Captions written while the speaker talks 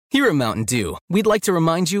Here at Mountain Dew, we'd like to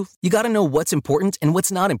remind you, you gotta know what's important and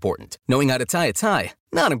what's not important. Knowing how to tie a tie,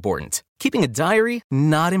 not important. Keeping a diary,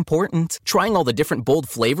 not important. Trying all the different bold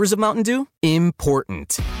flavors of Mountain Dew,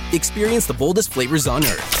 important. Experience the boldest flavors on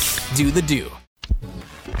Earth. Do the Dew.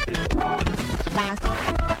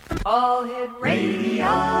 All Hit Radio.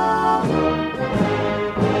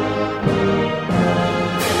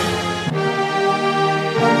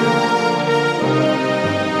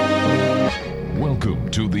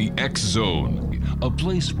 Welcome to the X Zone, a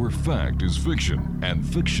place where fact is fiction and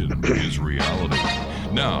fiction is reality.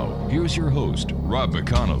 Now, here's your host, Rob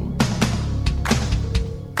McConnell.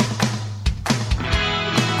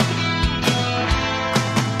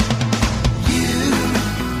 You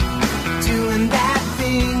doing that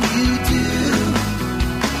thing you do,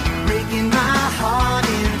 breaking my heart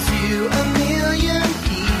into a million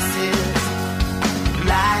pieces,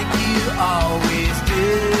 like you always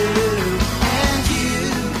do.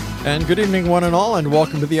 And good evening, one and all, and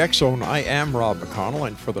welcome to the X Zone. I am Rob McConnell,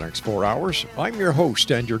 and for the next 4 hours, I'm your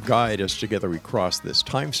host and your guide as together we cross this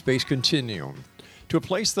time-space continuum to a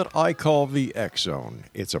place that I call the X Zone.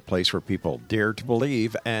 It's a place where people dare to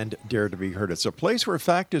believe and dare to be heard. It's a place where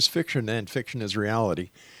fact is fiction and fiction is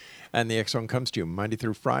reality. And the X Zone comes to you Monday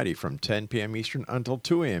through Friday from 10 p.m. Eastern until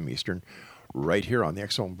 2 a.m. Eastern, right here on the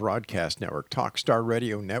X Zone Broadcast Network, Talkstar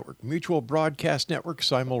Radio Network, Mutual Broadcast Network,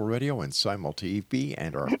 Simul Radio, and Simul TV,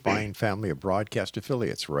 and our fine family of broadcast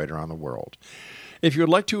affiliates right around the world. If you would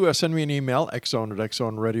like to send me an email,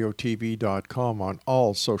 xzone@xzoneradiotv.com on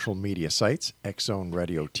all social media sites, Xzone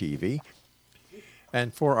Radio TV.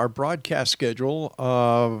 And for our broadcast schedule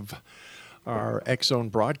of our X Zone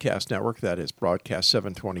Broadcast Network, that is Broadcast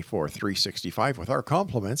 724, 365, with our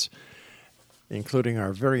compliments, including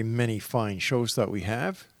our very many fine shows that we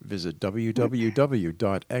have, visit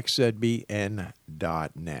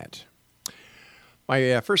www.xzbn.net.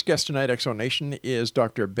 My first guest tonight, X-Zone Nation, is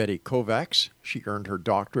Dr. Betty KOVACS. She earned her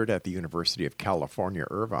doctorate at the University of California,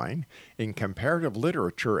 Irvine, in comparative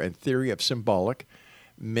literature and theory of symbolic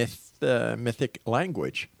mythic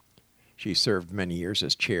language. She served many years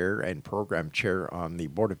as chair and program chair on the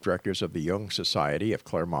board of directors of the Young Society of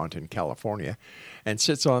Claremont in California, and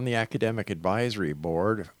sits on the academic advisory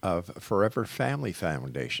board of Forever Family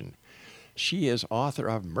Foundation. She is author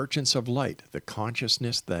of Merchants of Light, The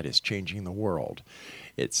Consciousness That Is Changing the World.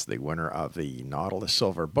 It's the winner of the Nautilus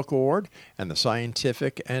Silver Book Award and the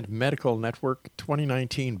Scientific and Medical Network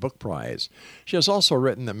 2019 Book Prize. She has also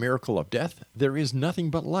written The Miracle of Death, There Is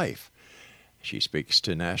Nothing But Life. She speaks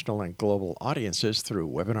to national and global audiences through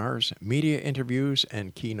webinars, media interviews,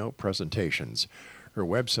 and keynote presentations. Her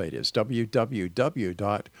website is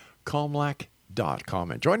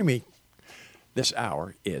www.comlac.com. And joining me this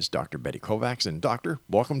hour is Dr. Betty KOVACS. And Doctor,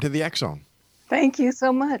 welcome to the X Zone. Thank you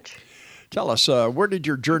so much. Tell us, where did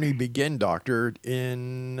your journey begin, Doctor,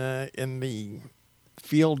 in the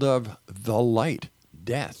field of the light,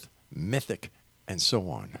 death, mythic, and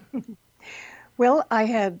so on? Well, I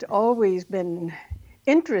had always been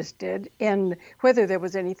interested in whether there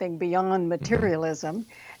was anything beyond materialism.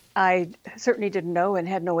 I certainly didn't know and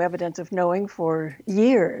had no evidence of knowing for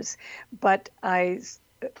years, but I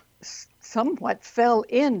somewhat fell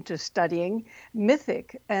into studying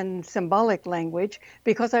mythic and symbolic language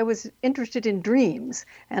because I was interested in dreams,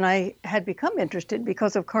 and I had become interested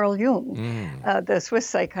because of Carl Jung, the Swiss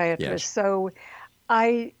psychiatrist. Yes. So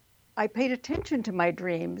I paid attention to my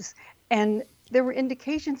dreams, and there were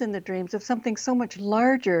indications in the dreams of something so much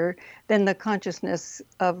larger than the consciousness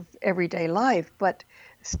of everyday life, but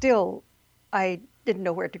still I didn't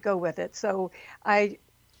know where to go with it. So I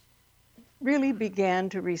really began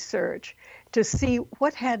to research to see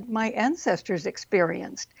what had my ancestors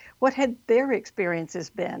experienced, what had their experiences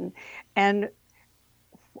been, and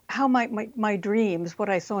how my dreams, what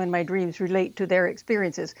I saw in my dreams, relate to their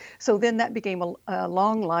experiences. So then that became a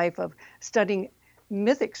long life of studying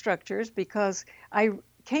mythic structures, because I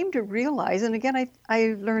came to realize, and again,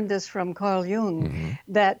 I learned this from Carl Jung,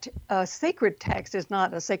 that a sacred text is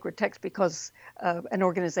not a sacred text because an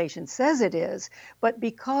organization says it is, but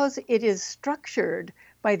because it is structured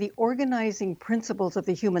by the organizing principles of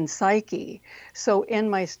the human psyche. So in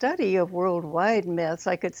my study of worldwide myths,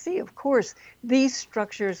 I could see, of course, these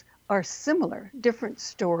structures are similar, different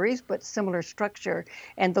stories, but similar structure.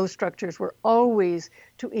 And those structures were always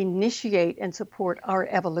to initiate and support our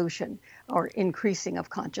evolution, our increasing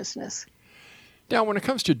of consciousness. Now, when it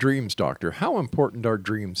comes to dreams, Doctor, how important are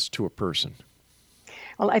dreams to a person?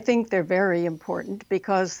 Well, I think they're very important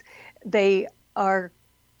because they are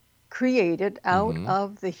created out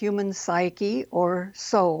of the human psyche or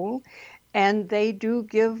soul, and they do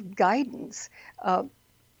give guidance.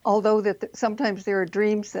 although sometimes there are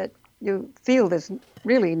dreams that you feel there's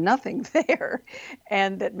really nothing there,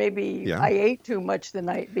 and that maybe I ate too much the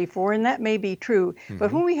night before, and that may be true.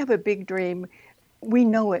 But when we have a big dream, we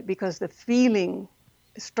know it because the feeling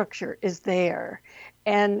structure is there.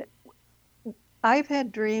 And I've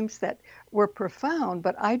had dreams that were profound,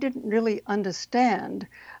 but I didn't really understand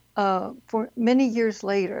for many years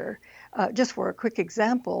later. Just for a quick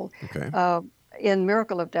example, in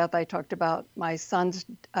Miracle of Death, I talked about my son's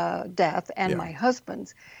death and my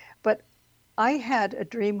husband's. But I had a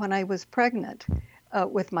dream when I was pregnant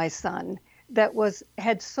with my son that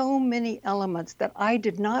had so many elements that I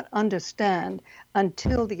did not understand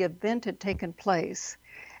until the event had taken place.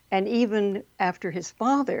 And even after his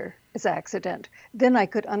father's accident, then I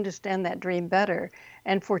could understand that dream better.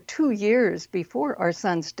 And for 2 years before our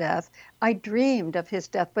son's death, I dreamed of his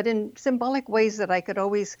death, but in symbolic ways that I could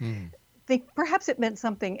always think perhaps it meant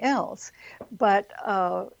something else. But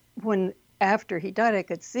when after he died, I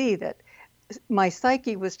could see that my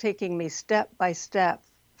psyche was taking me step by step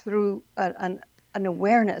through an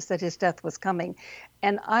awareness that his death was coming.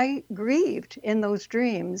 And I grieved in those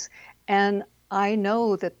dreams, and I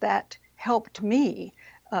know that helped me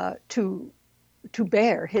to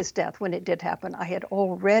bear his death when it did happen. I had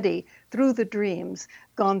already, through the dreams,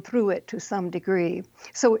 gone through it to some degree.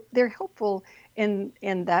 So they're helpful in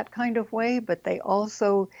that kind of way, but they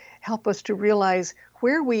also help us to realize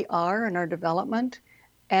where we are in our development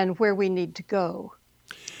and where we need to go.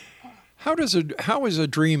 How is a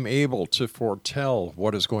dream able to foretell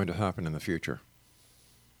what is going to happen in the future?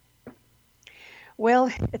 Well,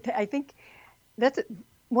 I think that's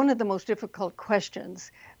one of the most difficult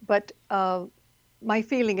questions, but my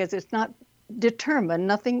feeling is it's not determined.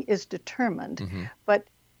 Nothing is determined, but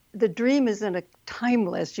the dream is in a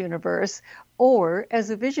timeless universe, or as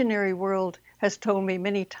the visionary world has told me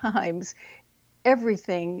many times,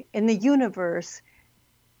 everything in the universe,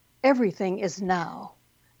 everything is now.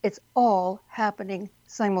 It's all happening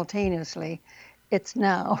simultaneously. It's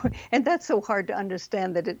now. And that's so hard to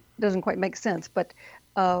understand that it doesn't quite make sense. But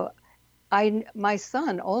my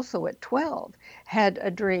son also at 12 had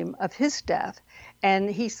a dream of his death, and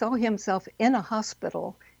he saw himself in a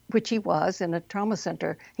hospital, which he was in a trauma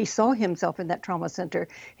center. He saw himself in that trauma center.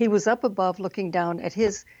 He was up above looking down at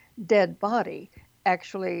his dead body.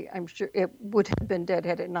 Actually, I'm sure it would have been dead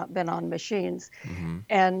had it not been on machines.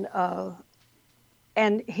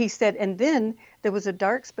 And he said, and then there was a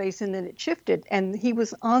dark space, and then it shifted, and he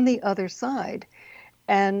was on the other side.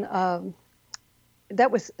 And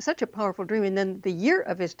that was such a powerful dream. And then the year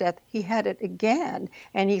of his death, he had it again,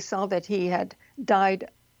 and he saw that he had died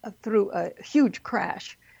through a huge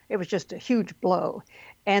crash. It was just a huge blow.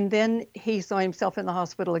 And then he saw himself in the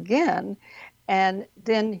hospital again, and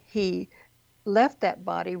then he left that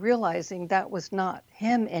body realizing that was not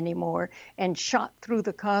him anymore, and shot through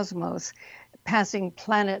the cosmos, passing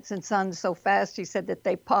planets and suns so fast, he said, that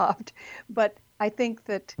they popped. But I think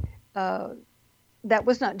that that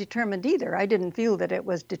was not determined either. I didn't feel that it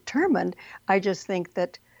was determined. I just think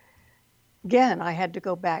that, again, I had to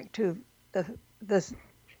go back to the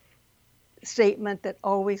statement that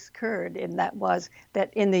always occurred, and that was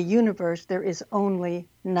that in the universe there is only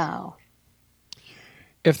now.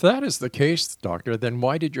 If that is the case, Doctor, then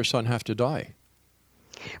why did your son have to die?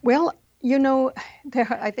 Well, you know,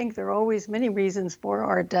 I think there are always many reasons for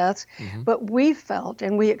our deaths, but we felt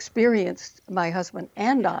and we experienced, my husband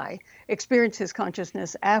and I, experienced his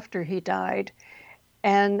consciousness after he died.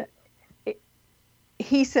 And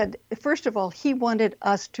he said, first of all, he wanted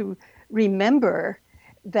us to remember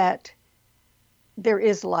that there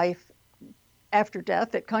is life after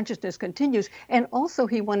death, that consciousness continues. And also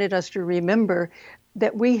he wanted us to remember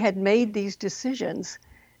that we had made these decisions,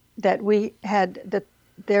 that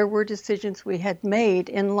there were decisions we had made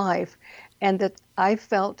in life, and that I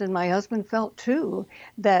felt, and my husband felt too,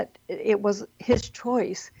 that it was his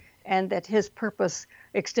choice and that his purpose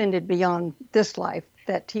extended beyond this life,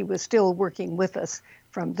 that he was still working with us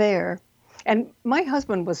from there. And my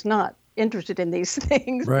husband was not interested in these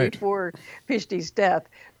things before Pishti's death,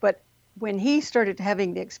 but when he started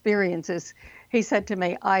having the experiences, he said to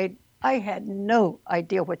me, I had no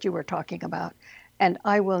idea what you were talking about, and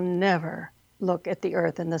I will never look at the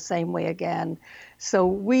earth in the same way again. So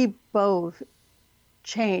we both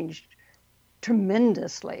changed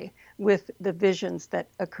tremendously with the visions that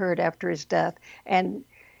occurred after his death. And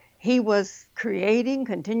he was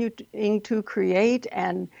continuing to create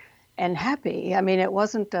and happy. I mean, it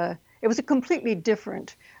was a completely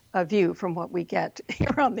different view from what we get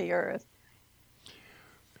here on the earth.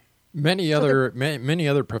 Many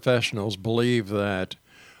other professionals believe that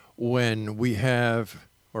when we have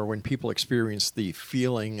or when people experience the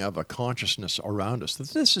feeling of a consciousness around us, that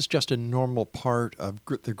this is just a normal part of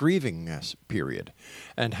the grieving period,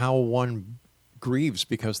 and how one grieves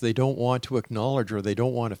because they don't want to acknowledge or they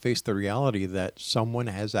don't want to face the reality that someone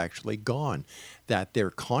has actually gone, that their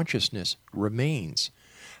consciousness remains.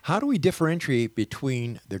 How do we differentiate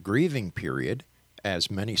between the grieving period, as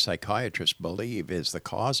many psychiatrists believe is the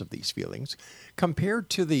cause of these feelings, compared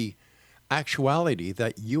to the actuality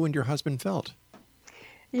that you and your husband felt?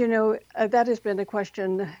 You know, that has been a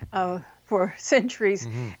question for centuries.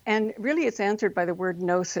 Mm-hmm. And really it's answered by the word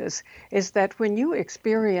gnosis, is that when you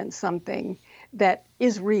experience something that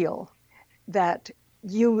is real, that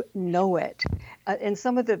you know it. And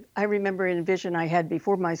some of I remember in a vision I had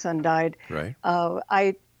before my son died, Right.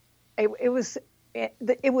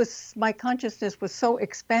 It was my consciousness was so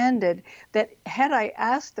expanded that had I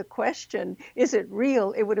asked the question, is it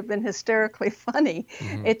real, it would have been hysterically funny.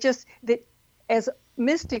 Mm-hmm. It just, that, as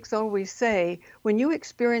mystics always say, when you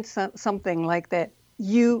experience something like that,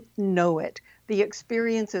 you know it. The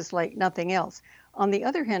experience is like nothing else. On the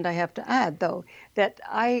other hand, I have to add, though, that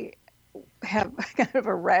I have kind of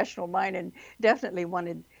a rational mind and definitely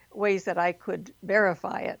wanted ways that I could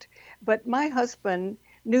verify it. But my husband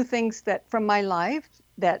knew things that from my life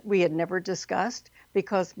that we had never discussed,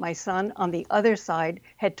 because my son on the other side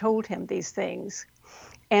had told him these things.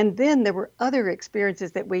 And then there were other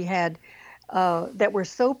experiences that we had that were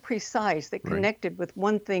so precise, that connected with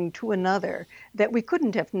one thing to another, that we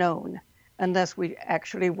couldn't have known unless we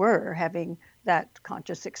actually were having that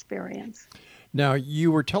conscious experience. Now,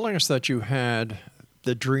 you were telling us that you had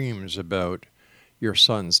the dreams about your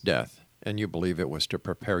son's death, and you believe it was to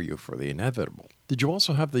prepare you for the inevitable. Did you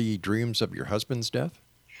also have the dreams of your husband's death?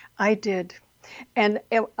 I did. And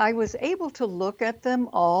I was able to look at them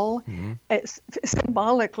all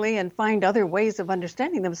symbolically and find other ways of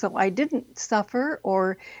understanding them. So I didn't suffer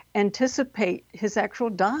or anticipate his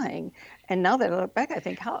actual dying. And now that I look back, I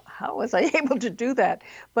think, how was I able to do that?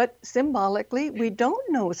 But symbolically, we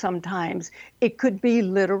don't know sometimes. It could be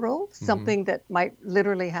literal, something that might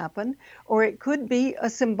literally happen, or it could be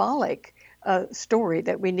a symbolic story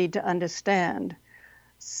that we need to understand.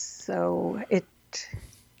 So it...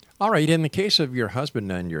 All right, in the case of your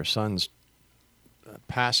husband and your son's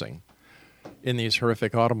passing in these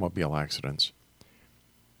horrific automobile accidents,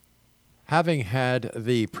 having had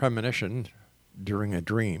the premonition during a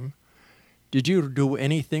dream, did you do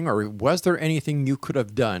anything, or was there anything you could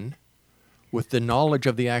have done with the knowledge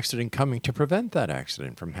of the accident coming to prevent that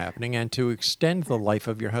accident from happening and to extend the life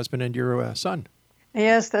of your husband and your son?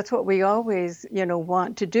 Yes, that's what we always,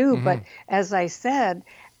 want to do. But as I said,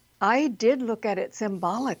 I did look at it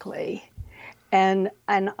symbolically, and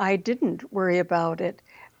I didn't worry about it.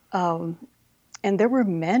 And there were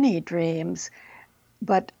many dreams,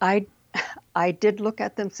 but I did look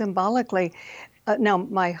at them symbolically. Now,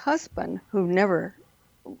 my husband, who never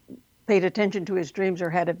paid attention to his dreams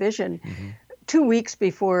or had a vision, 2 weeks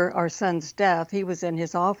before our son's death, he was in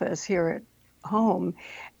his office here at home,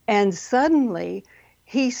 and suddenly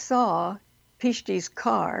he saw Pishti's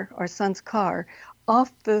car, our son's car,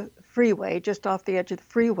 off the freeway, just off the edge of the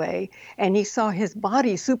freeway, and he saw his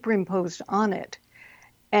body superimposed on it.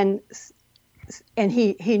 And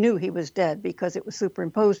he knew he was dead because it was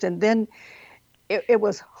superimposed. And then it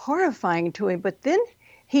was horrifying to him. But then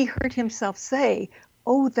he heard himself say,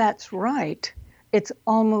 "Oh, that's right. It's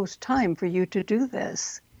almost time for you to do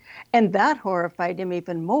this." And that horrified him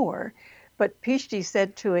even more. But Pishti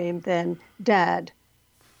said to him then, "Dad,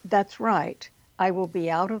 that's right. I will be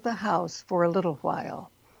out of the house for a little while."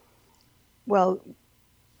 Well,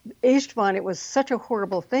 Istvan, it was such a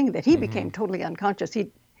horrible thing that he became totally unconscious.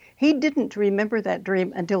 He didn't remember that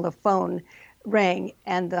dream until the phone rang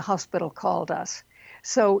and the hospital called us.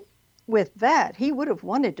 So with that, he would have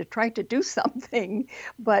wanted to try to do something,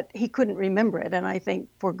 but he couldn't remember it, and I think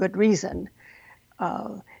for good reason.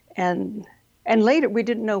 And later, we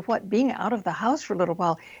didn't know what being out of the house for a little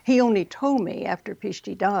while. He only told me after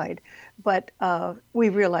Pishti died, but we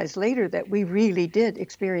realized later that we really did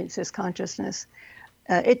experience his consciousness.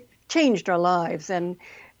 It changed our lives, and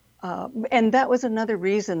that was another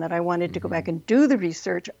reason that I wanted to go back and do the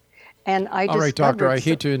research. And I All right, Doctor, I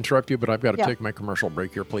hate to interrupt you, but I've got to take my commercial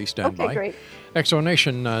break here. Please stand by. Okay, great.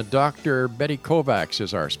 Exonation, Dr. Betty KOVACS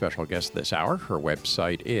is our special guest this hour. Her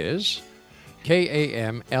website is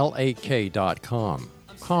KAMLAK.com,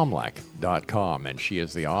 comlac.com, and she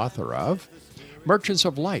is the author of Merchants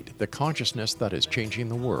of Light, The Consciousness That Is Changing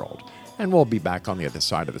the World. And we'll be back on the other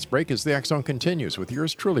side of this break as the X Zone continues with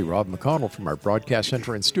yours truly, Rob McConnell, from our broadcast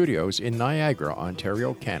center and studios in Niagara,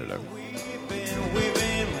 Ontario, Canada. We've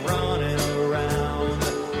been running around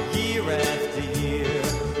year after year,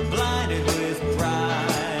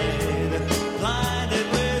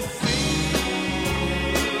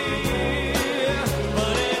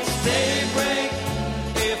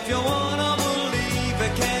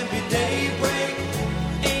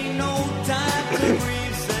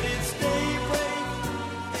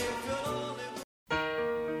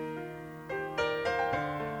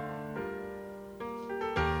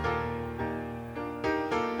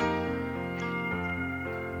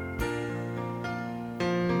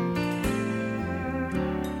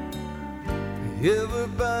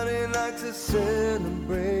 Everybody likes a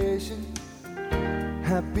celebration,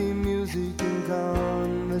 happy music and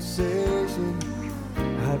conversation.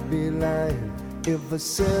 I'd be lying if I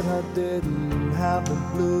said I didn't have the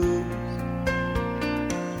blues.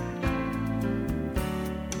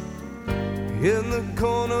 In the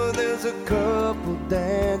corner there's a couple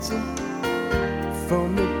dancing.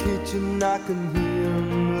 From the kitchen I can hear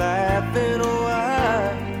them laughing. Oh,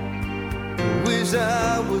 I wish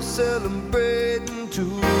I was celebrating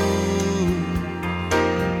too. I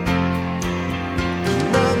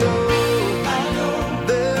know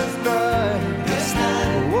this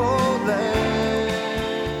night won't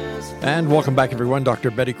last. And welcome back, everyone. Dr.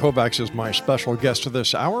 Betty KOVACS is my special guest of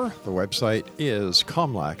this hour. The website is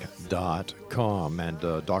comlac.com, and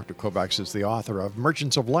Dr. KOVACS is the author of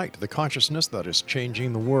Merchants of Light, The Consciousness That Is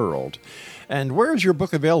Changing the World. And where is your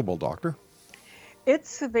book available, Doctor?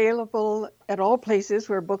 It's available at all places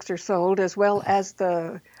where books are sold, as well as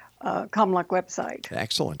the Comlac website.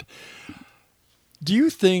 Excellent. Do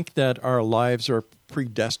you think that our lives are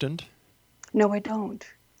predestined? No, I don't.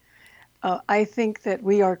 I think that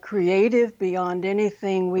we are creative beyond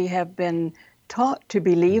anything we have been taught to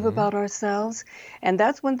believe about ourselves. And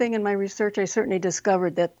that's one thing in my research I certainly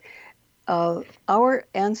discovered, that our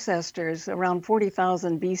ancestors around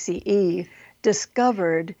 40,000 BCE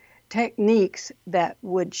discovered techniques that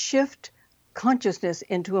would shift consciousness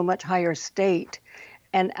into a much higher state.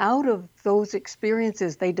 And out of those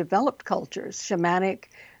experiences, they developed cultures, shamanic,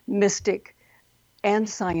 mystic, and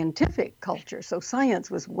scientific culture. So science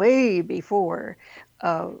was way before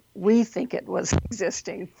we think it was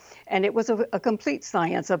existing. And it was a complete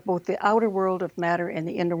science of both the outer world of matter and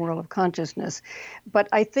the inner world of consciousness. But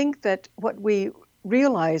I think that what we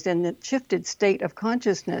realized in the shifted state of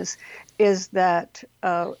consciousness is that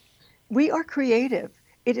we are creative.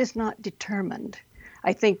 It is not determined.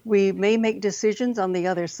 I think we may make decisions on the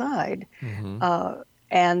other side,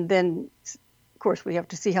 and then, of course, we have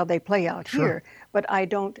to see how they play out here. But I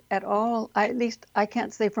don't at all, at least I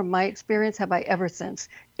can't say from my experience, have I ever sensed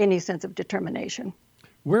any sense of determination.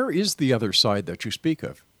 Where is the other side that you speak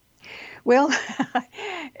of? Well,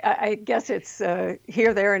 I guess it's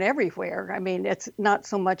here, there, and everywhere. I mean, it's not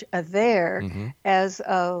so much a there as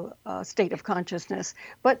a state of consciousness.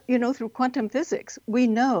 But, you know, through quantum physics, we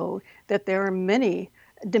know that there are many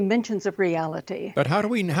dimensions of reality. But how do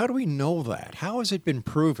we know that? How has it been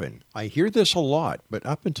proven? I hear this a lot, but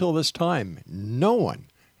up until this time, no one,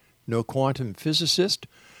 no quantum physicist,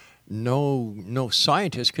 no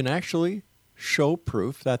scientist can actually show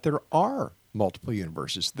proof that there are multiple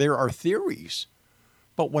universes. There are theories,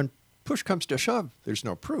 but when push comes to shove, there's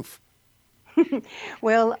no proof.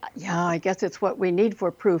 Well, yeah, I guess it's what we need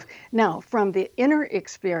for proof. Now, from the inner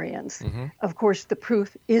experience, of course, the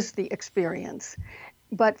proof is the experience.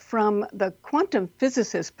 But from the quantum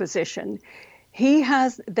physicist position,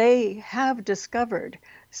 they have discovered,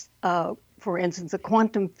 for instance, a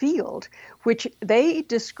quantum field, which they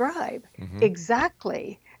describe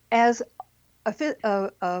exactly as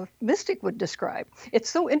a mystic would describe.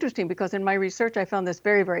 It's so interesting because in my research I found this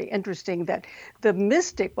very, very interesting, that the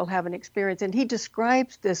mystic will have an experience, and he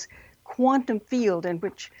describes this quantum field in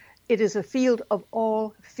which it is a field of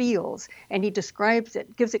all fields, and he describes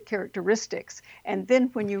it, gives it characteristics. And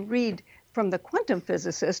then when you read from the quantum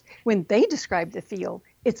physicist, when they describe the field,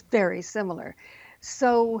 it's very similar.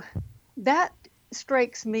 So that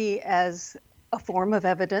strikes me as a form of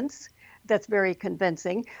evidence that's very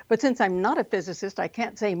convincing. But since I'm not a physicist, I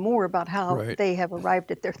can't say more about how they have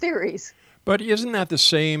arrived at their theories. But isn't that the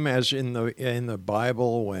same as in the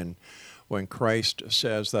Bible when Christ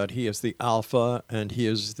says that he is the Alpha and he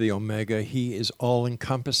is the Omega, he is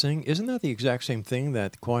all-encompassing? Isn't that the exact same thing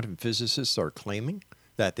that quantum physicists are claiming,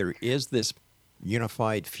 that there is this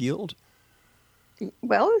unified field?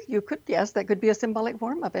 Well, yes, that could be a symbolic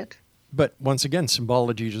form of it. But once again,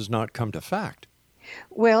 symbology does not come to fact.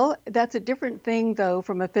 Well, that's a different thing, though,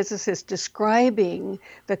 from a physicist describing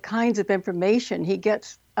the kinds of information he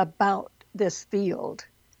gets about this field.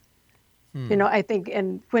 You know, I think,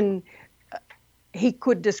 and when he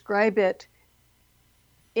could describe it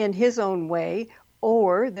in his own way,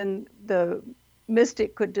 or then the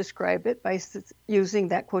mystic could describe it by using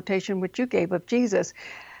that quotation which you gave of Jesus.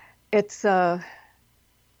 It's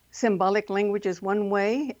symbolic language is one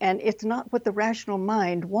way, and it's not what the rational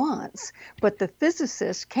mind wants. But the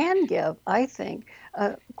physicist can give, I think,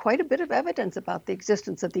 quite a bit of evidence about the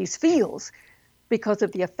existence of these fields because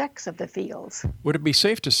of the effects of the fields. Would it be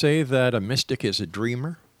safe to say that a mystic is a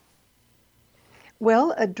dreamer?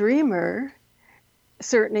 Well, a dreamer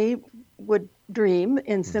certainly would dream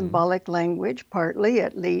in symbolic language, partly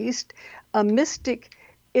at least. A mystic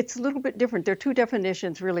it's a little bit different. There are two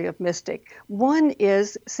definitions really of mystic. One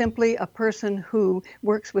is simply a person who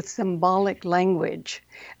works with symbolic language.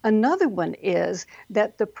 Another one is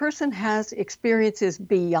that the person has experiences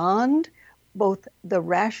beyond both the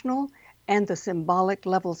rational and the symbolic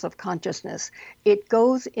levels of consciousness. It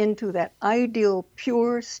goes into that ideal,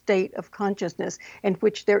 pure state of consciousness in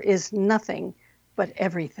which there is nothing but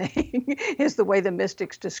everything, is the way the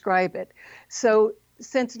mystics describe it. So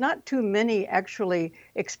since not too many actually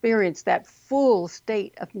experience that full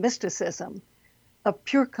state of mysticism, of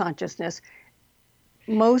pure consciousness,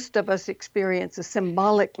 most of us experience the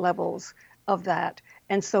symbolic levels of that.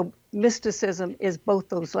 And so mysticism is both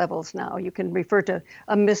those levels now. You can refer to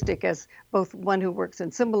a mystic as both one who works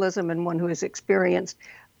in symbolism and one who has experienced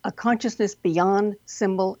a consciousness beyond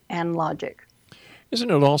symbol and logic.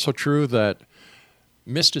 Isn't it also true that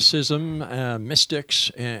mysticism, mystics,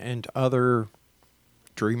 and other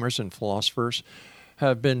dreamers and philosophers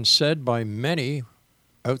have been said by many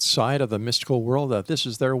outside of the mystical world that this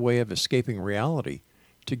is their way of escaping reality,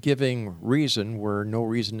 to giving reason where no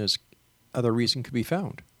other reason could be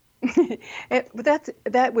found?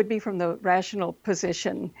 That would be from the rational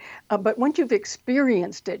position. But once you've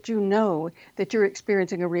experienced it, you know that you're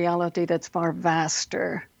experiencing a reality that's far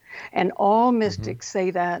vaster. And all mystics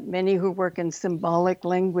say that. Many who work in symbolic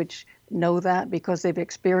language know that because they've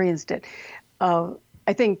experienced it.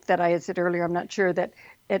 I think that I had said earlier, I'm not sure, that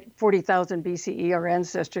at 40,000 BCE, our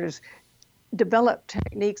ancestors developed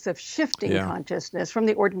techniques of shifting consciousness from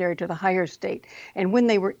the ordinary to the higher state. And when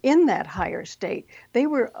they were in that higher state, they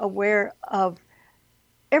were aware of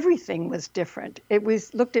everything was different. It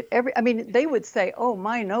was looked at they would say, oh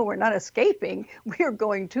my, no, we're not escaping. We're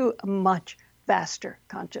going to a much vaster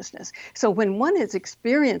consciousness. So when one has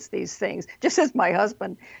experienced these things, just as my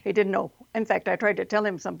husband, he didn't know. In fact, I tried to tell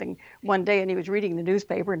him something one day and he was reading the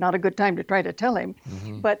newspaper, not a good time to try to tell him,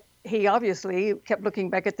 but he obviously kept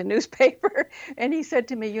looking back at the newspaper and he said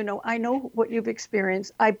to me, I know what you've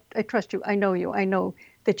experienced. I trust you. I know you. I know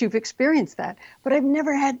that you've experienced that, but I've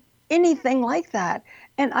never had anything like that.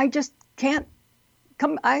 And I just can't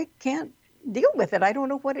deal with it. I don't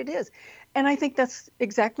know what it is. And I think that's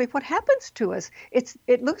exactly what happens to us.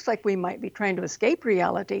 It looks like we might be trying to escape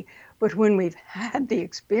reality, but when we've had the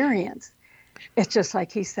experience, it's just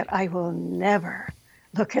like he said, I will never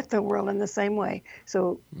look at the world in the same way.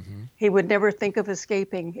 So he would never think of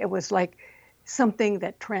escaping. It was like something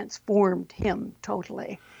that transformed him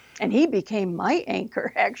totally. And he became my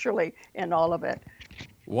anchor, actually, in all of it.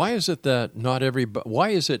 Why is it that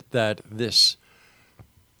this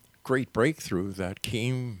great breakthrough that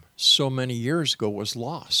came so many years ago was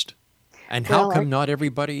lost? And how come not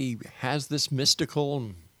everybody has this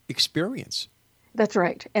mystical experience? That's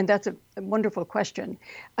right. And that's a wonderful question.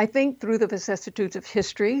 I think through the vicissitudes of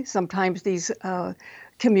history, sometimes these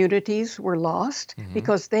communities were lost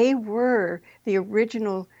because they were the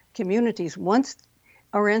original communities. Once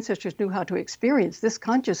our ancestors knew how to experience this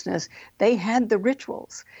consciousness, they had the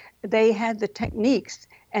rituals, they had the techniques,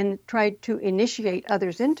 and tried to initiate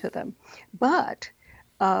others into them. But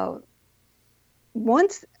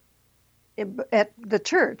once at the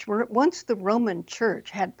church, once the Roman Church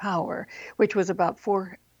had power, which was about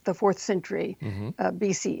the 4th century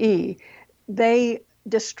BCE, they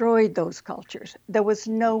destroyed those cultures. There was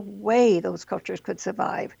no way those cultures could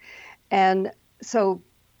survive. And so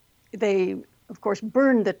they, of course,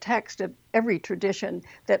 burned the text of every tradition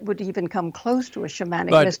that would even come close to a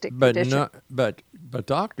shamanic mystic tradition. But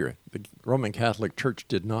Doctor, the Roman Catholic Church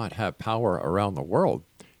did not have power around the world.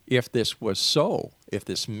 If this was so, if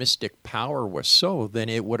this mystic power was so, then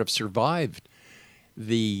it would have survived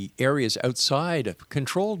the areas outside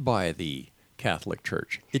controlled by the Catholic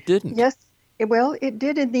Church. It didn't. Yes, well, it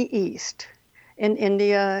did in the East, in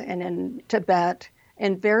India and in Tibet,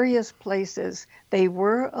 in various places. They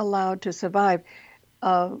were allowed to survive.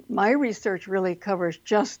 My research really covers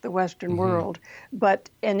just the Western world, but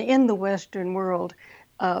in the Western world,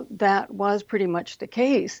 that was pretty much the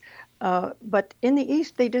case. But in the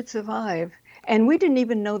East, they did survive. And we didn't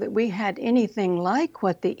even know that we had anything like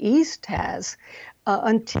what the East has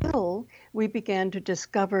until we began to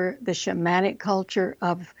discover the shamanic culture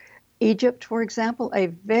of Egypt, for example, a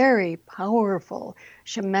very powerful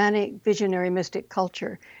shamanic, visionary, mystic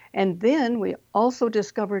culture. And then we also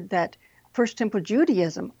discovered that First Temple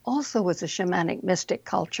Judaism also was a shamanic, mystic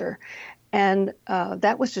culture. And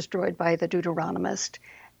that was destroyed by the Deuteronomist.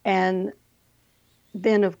 And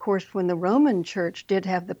then, of course, when the Roman Church did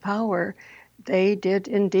have the power, they did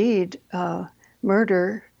indeed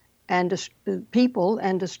murder and people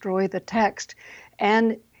and destroy the text.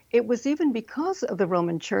 And it was even because of the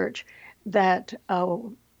Roman Church that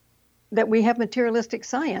that we have materialistic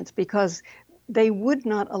science, because they would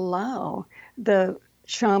not allow the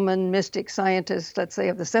shaman, mystic scientists, let's say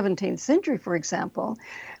of the 17th century, for example,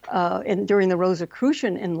 during the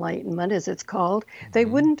Rosicrucian Enlightenment, as it's called, they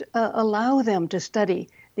wouldn't allow them to study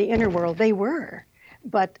the inner world. They were,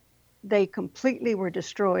 but they completely were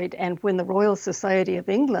destroyed. And when the Royal Society of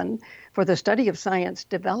England for the Study of Science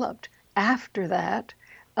developed, after that,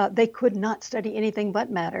 they could not study anything but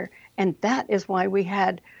matter. And that is why we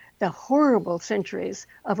had the horrible centuries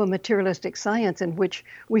of a materialistic science in which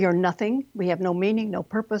we are nothing, we have no meaning, no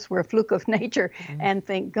purpose, we're a fluke of nature. And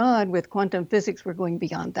thank God with quantum physics, we're going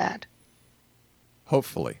beyond that.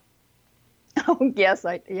 Hopefully. Oh, yes,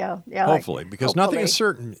 yeah. Hopefully, because nothing hopefully. is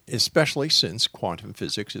certain, especially since quantum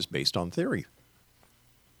physics is based on theory.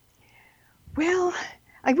 Well,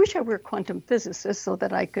 I wish I were a quantum physicist so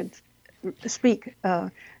that I could speak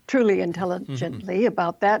truly intelligently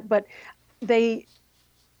about that, but they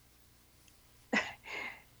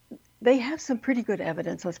have some pretty good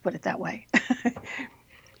evidence, let's put it that way.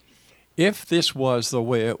 If this was the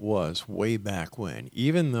way it was way back when,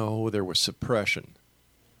 even though there was suppression,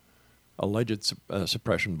 alleged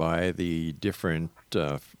suppression by the different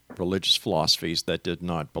religious philosophies that did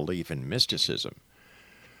not believe in mysticism,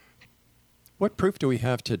 what proof do we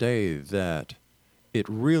have today that it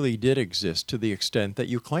really did exist to the extent that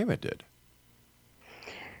you claim it did?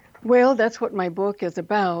 Well, that's what my book is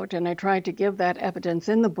about, and I tried to give that evidence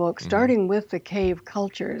in the book, starting with the cave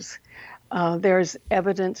cultures. There's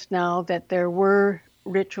evidence now that there were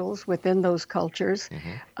rituals within those cultures,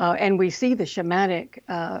 and we see the shamanic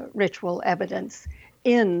ritual evidence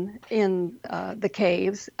in the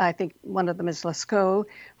caves. I think one of them is Lascaux,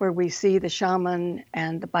 where we see the shaman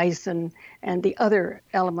and the bison and the other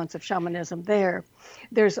elements of shamanism there.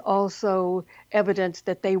 There's also evidence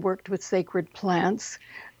that they worked with sacred plants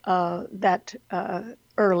that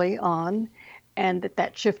early on, and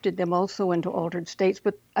that shifted them also into altered states.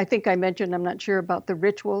 But I think I mentioned, I'm not sure about the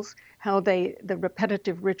rituals, how the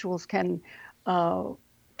repetitive rituals can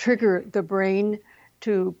trigger the brain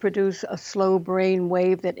to produce a slow brain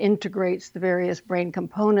wave that integrates the various brain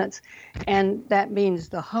components, and that means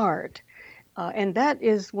the heart. And that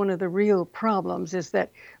is one of the real problems, is that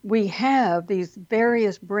we have these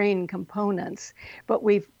various brain components, but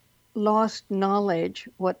we've lost knowledge,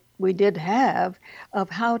 what we did have, of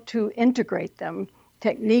how to integrate them,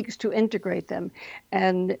 techniques to integrate them.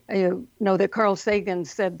 And you know that Carl Sagan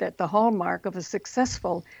said that the hallmark of a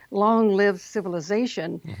successful, long-lived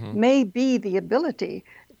civilization may be the ability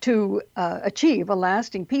to achieve a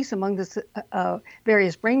lasting peace among the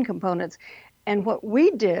various brain components. And what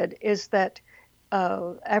we did is that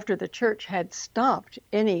after the church had stopped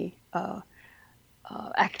any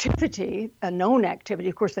activity, a known activity,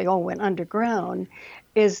 of course they all went underground,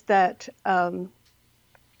 is that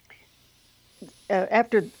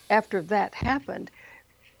after that happened,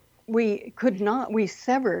 we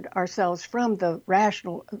severed ourselves from the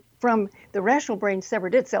rational brain,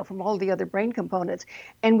 severed itself from all the other brain components,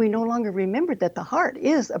 and we no longer remembered that the heart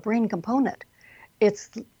is a brain component.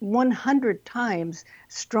 It's 100 times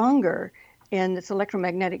stronger in its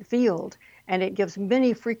electromagnetic field, and it gives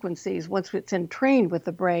many frequencies once it's entrained with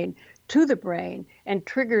the brain to the brain and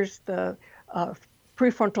triggers the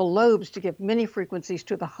prefrontal lobes to give many frequencies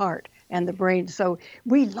to the heart and the brain. So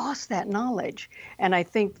we lost that knowledge. And I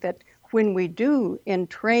think that when we do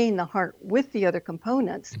entrain the heart with the other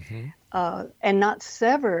components and not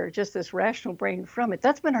sever just this rational brain from it,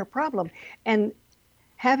 that's been our problem. And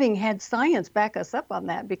having had science back us up on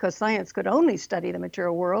that, because science could only study the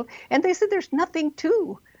material world, and they said there's nothing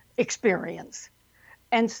to experience.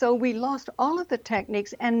 And so we lost all of the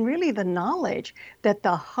techniques and really the knowledge that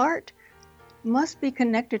the heart must be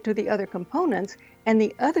connected to the other components, and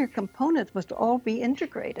the other components must all be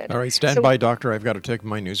integrated. All right, stand by, Doctor. I've got to take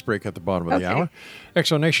my news break at the bottom of the hour.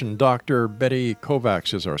 Exonation, Dr. Betty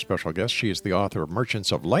KOVACS is our special guest. She is the author of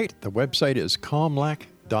Merchants of Light. The website is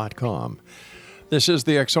comlac.com. This is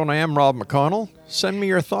the X Zone. I am Rob McConnell. Send me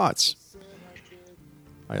your thoughts.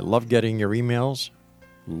 I love getting your emails.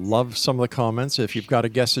 Love some of the comments. If you've got a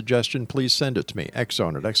guest suggestion, please send it to me.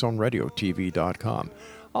 Xzone at xzoneradiotv.com.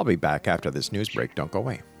 I'll be back after this news break. Don't go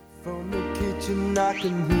away. From the kitchen I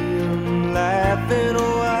can hear him laughing.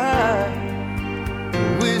 Oh, I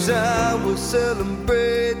wish I was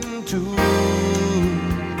celebrating too.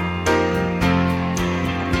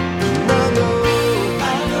 And I know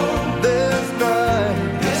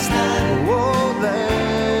this night won't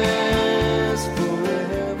last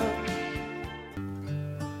forever.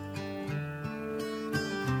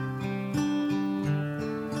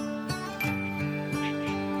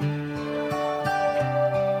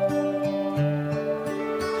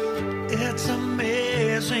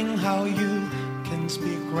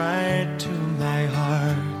 right to my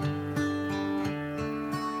heart.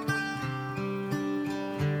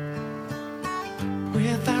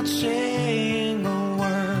 Without saying a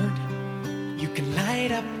word, you can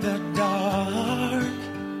light up the dark.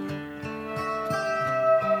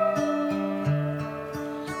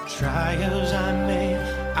 Try as I may,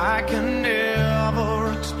 I can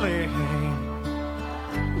never explain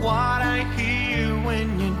what I hear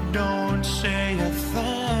when you don't say a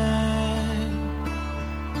thing.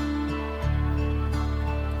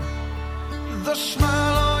 The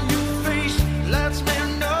smile on your face lets me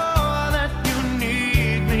know that you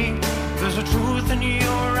need me. There's a truth in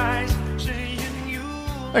your eyes saying you...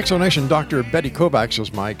 Exonation Dr. Betty KOVACS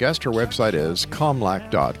is my guest. Her website is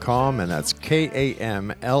kamlak.com, and that's KAMLAK.com.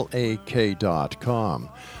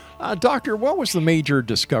 Doctor, what was the major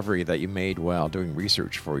discovery that you made while doing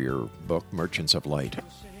research for your book, Merchants of Light?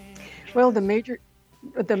 Well, the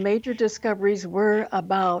major discoveries were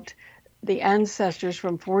about the ancestors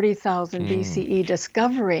from 40,000 BCE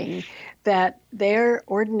discovering that their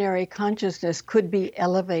ordinary consciousness could be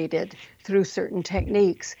elevated through certain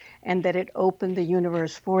techniques, and that it opened the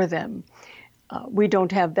universe for them. We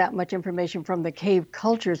don't have that much information from the cave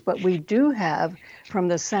cultures, but we do have from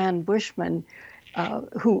the San Bushmen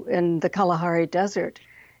who in the Kalahari Desert.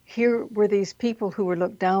 Here were these people who were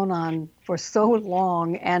looked down on for so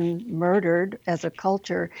long and murdered as a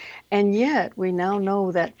culture, and yet we now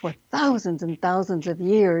know that for thousands and thousands of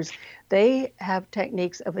years they have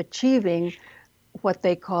techniques of achieving what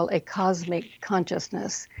they call a cosmic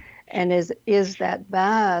consciousness, and is that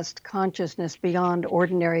vast consciousness beyond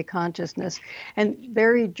ordinary consciousness, and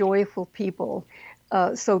very joyful people.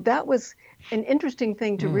 So that was an interesting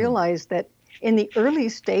thing to realize, that in the early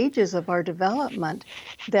stages of our development,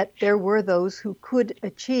 that there were those who could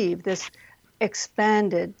achieve this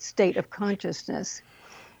expanded state of consciousness.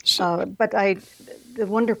 But the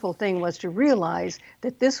wonderful thing was to realize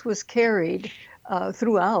that this was carried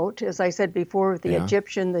throughout, as I said before, the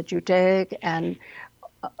Egyptian, the Judaic, and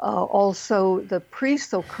also the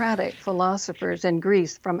pre-Socratic philosophers in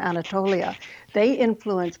Greece from Anatolia. They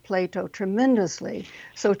influenced Plato tremendously.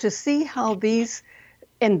 So to see how these...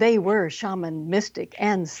 And they were shaman, mystic,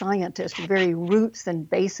 and scientist, very roots and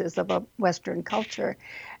bases of a Western culture.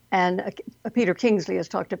 And Peter Kingsley has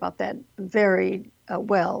talked about that very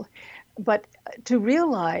well. But to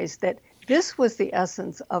realize that this was the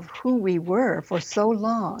essence of who we were for so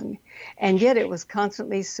long, and yet it was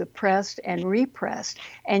constantly suppressed and repressed,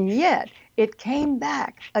 and yet it came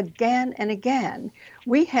back again and again.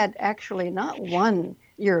 We had actually not one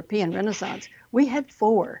European Renaissance, we had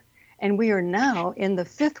 4. And we are now in the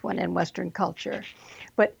 5th one in Western culture.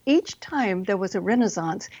 But each time there was a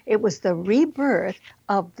Renaissance, it was the rebirth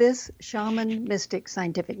of this shaman, mystic,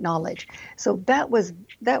 scientific knowledge. So that was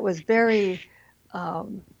very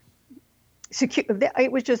secure.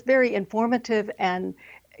 It was just very informative and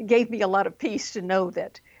gave me a lot of peace to know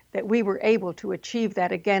that we were able to achieve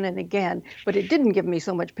that again and again. But it didn't give me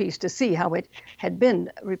so much peace to see how it had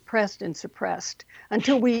been repressed and suppressed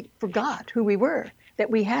until we forgot who we were, that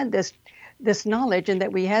we had this knowledge, and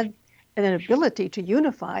that we had an ability to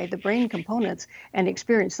unify the brain components and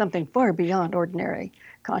experience something far beyond ordinary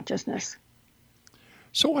consciousness.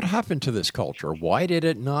 So what happened to this culture? Why did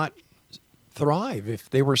it not thrive if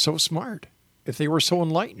they were so smart, if they were so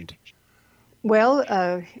enlightened?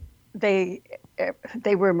 Well, they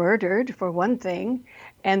were murdered, for one thing,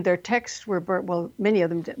 and their texts were burnt. Well, many of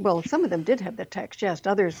them did. Well, some of them did have the text, yes.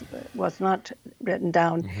 Others was not written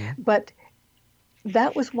down. But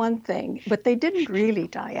that was one thing. But they didn't really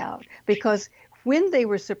die out, because when they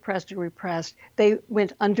were suppressed and repressed, they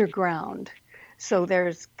went underground. So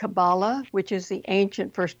there's Kabbalah, which is the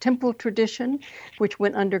ancient First Temple tradition, which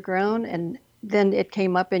went underground, and then it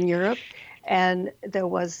came up in Europe. And there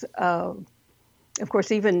was, of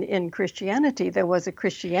course, even in Christianity, there was a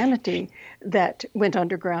Christianity that went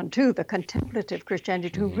underground too, the contemplative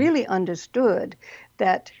Christianity, who really understood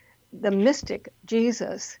that the mystic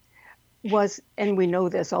Jesus was, and we know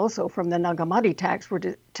this also from the Nag Hammadi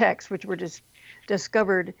texts, which were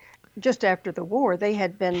discovered just after the war. They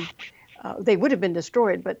had been, they would have been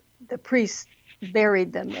destroyed, but the priests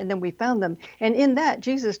buried them, and then we found them. And in that,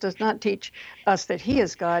 Jesus does not teach us that he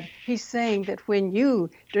is God. He's saying that when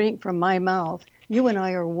you drink from my mouth, you and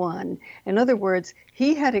I are one. In other words,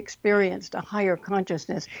 he had experienced a higher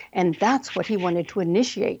consciousness, and that's what he wanted to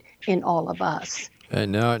initiate in all of us.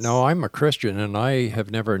 And no, I'm a Christian, and I have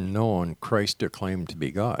never known Christ to claim to be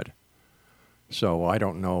God. So I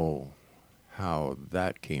don't know how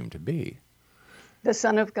that came to be. The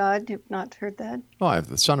Son of God, you've not heard that? Well,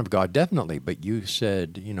 the Son of God, definitely. But you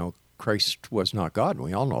said, Christ was not God, and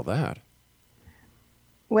we all know that.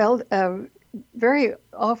 Well, very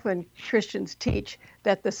often Christians teach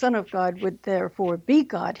that the Son of God would therefore be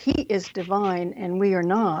God. He is divine and we are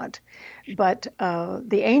not. But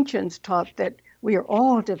the ancients taught that we are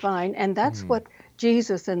all divine, and that's what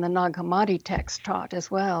Jesus in the Nag Hammadi text taught as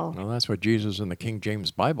well. Well, that's what Jesus in the King James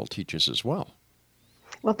Bible teaches as well.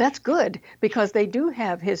 Well, that's good, because they do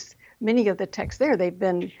have many of the texts there. They've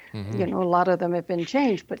been, a lot of them have been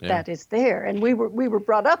changed, but that is there. And we were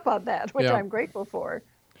brought up on that, which I'm grateful for.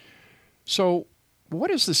 So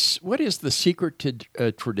what is the secret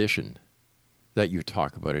to tradition that you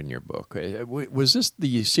talk about in your book? Was this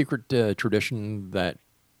the secret tradition that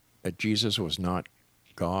Jesus was not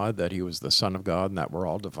God, that he was the Son of God, and that we're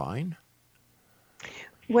all divine?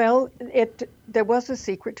 Well, there was a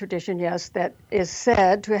secret tradition, yes, that is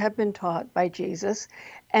said to have been taught by Jesus,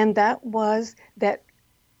 and that was that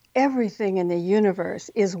everything in the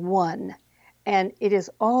universe is one, and it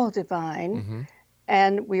is all divine,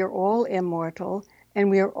 and we are all immortal,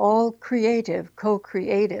 and we are all creative,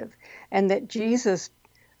 co-creative, and that Jesus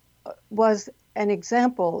was an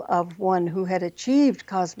example of one who had achieved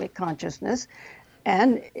cosmic consciousness,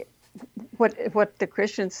 and what the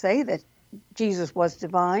Christians say, that Jesus was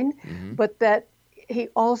divine, but that he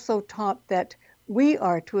also taught that we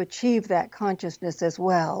are to achieve that consciousness as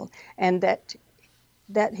well, and that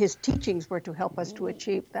his teachings were to help us to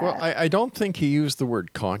achieve that. Well, I don't think he used the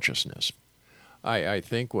word consciousness. I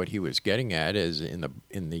think what he was getting at is in the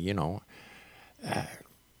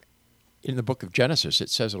book of Genesis, it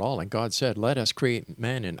says it all. And God said, "Let us create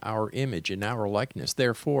man in our image, in our likeness.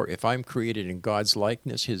 Therefore, if I'm created in God's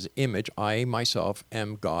likeness, his image, I myself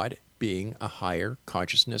am God, being a higher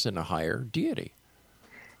consciousness and a higher deity."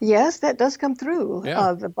 Yes, that does come through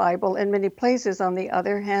the Bible in many places. On the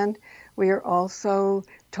other hand, we are also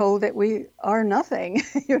told that we are nothing.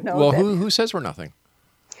 Well, who says we're nothing?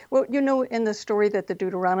 Well, in the story that the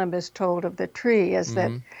Deuteronomist told of the tree is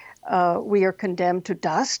that we are condemned to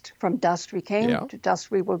dust. From dust we came, to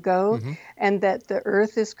dust we will go, and that the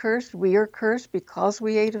earth is cursed. We are cursed because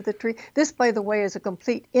we ate of the tree. This, by the way, is a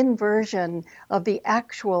complete inversion of the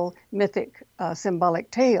actual mythic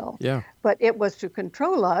symbolic tale. Yeah. But it was to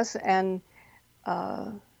control us, and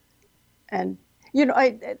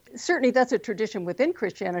certainly that's a tradition within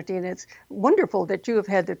Christianity, and it's wonderful that you have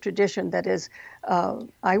had the tradition that is,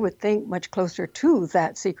 I would think, much closer to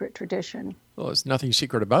that secret tradition. Well, there's nothing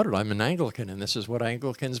secret about it. I'm an Anglican, and this is what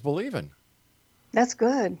Anglicans believe in. That's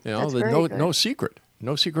good. That's very good. No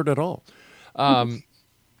secret at all.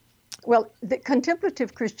 Well, the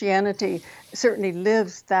contemplative Christianity certainly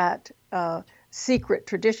lives that secret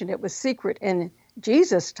tradition. It was secret in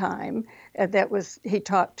Jesus' time. He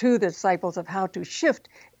taught to the disciples of how to shift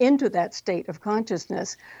into that state of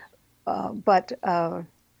consciousness. But there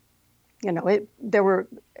were,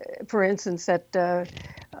 for instance, at the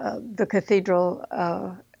cathedral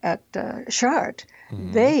at Chartres,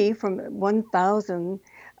 they, from 1000,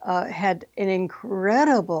 had an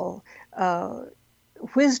incredible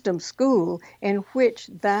wisdom school in which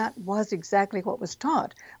that was exactly what was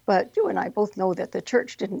taught. But you and I both know that the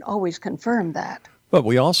church didn't always confirm that. But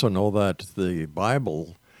we also know that the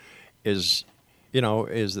Bible is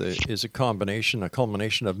a culmination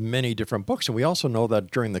of many different books. And we also know that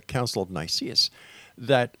during the Council of Nicaea,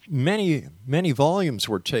 that many volumes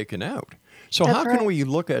were taken out. So That's how right. can we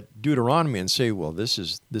look at Deuteronomy and say, well, this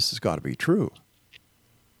has got to be true?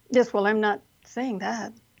 Yes, well, I'm not saying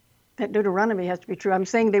that Deuteronomy has to be true. I'm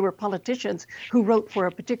saying they were politicians who wrote for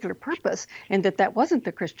a particular purpose, and that wasn't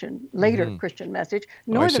the later Christian message,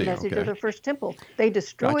 nor the message of the first temple. They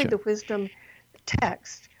destroyed the wisdom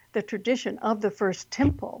text, the tradition of the first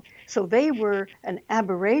temple. So they were an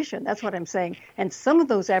aberration. That's what I'm saying. And some of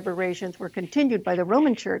those aberrations were continued by the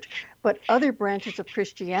Roman Church, but other branches of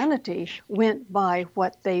Christianity went by by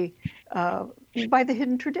the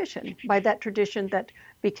hidden tradition, by that tradition that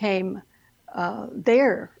became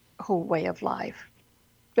their whole way of life.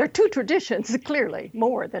 There are two traditions, clearly,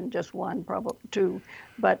 more than just one, probably two,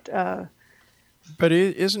 but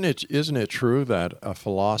isn't it true that a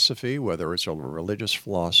philosophy, whether it's a religious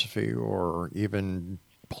philosophy or even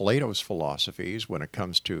Plato's philosophies, when it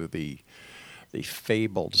comes to the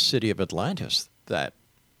fabled city of Atlantis, that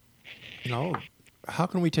how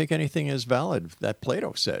can we take anything as valid that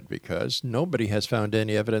Plato said? Because nobody has found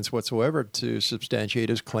any evidence whatsoever to substantiate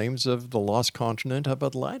his claims of the lost continent of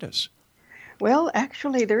Atlantis. Well,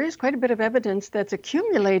 actually, there is quite a bit of evidence that's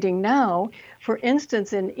accumulating now. For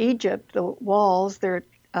instance, in Egypt, the walls of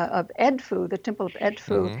Edfu, the Temple of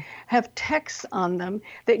Edfu, have texts on them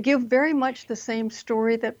that give very much the same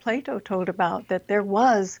story that Plato told about, that there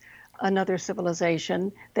was another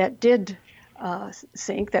civilization that did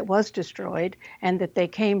sink that was destroyed, and that they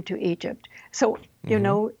came to Egypt. So, you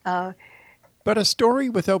know. But a story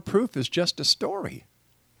without proof is just a story.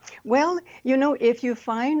 Well, you know, if you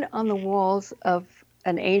find on the walls of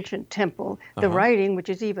an ancient temple the writing, which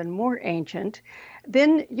is even more ancient,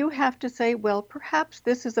 then you have to say, well, perhaps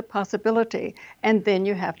this is a possibility. And then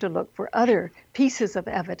you have to look for other pieces of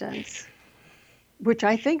evidence, which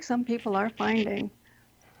I think some people are finding.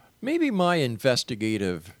 Maybe my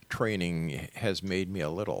investigative training has made me a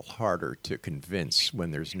little harder to convince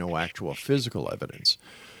when there's no actual physical evidence.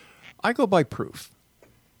 I go by proof.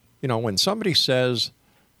 You know, when somebody says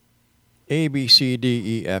A, B, C,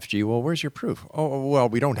 D, E, F, G, well, where's your proof? Oh, well,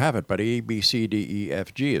 we don't have it, but A, B, C, D, E,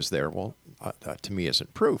 F, G is there. Well, that to me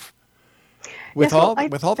isn't proof. With all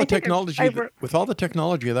the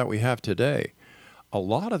technology that we have today, a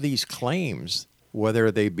lot of these claims, whether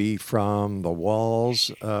they be from the walls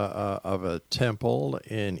of a temple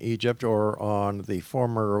in Egypt or on the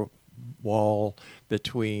former wall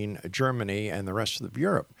between Germany and the rest of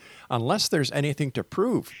Europe, unless there's anything to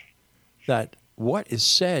prove that what is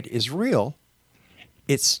said is real,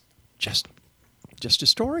 it's just a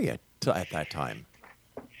story at that time.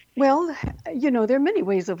 Well, you know, there are many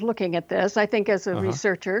ways of looking at this. I think as a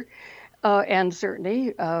researcher, and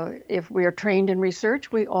certainly if we are trained in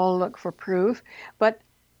research, we all look for proof. But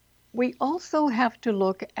we also have to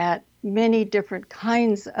look at many different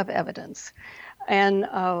kinds of evidence. And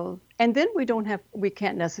then we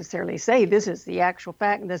can't necessarily say this is the actual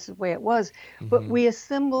fact and this is the way it was, but we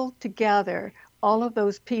assemble together all of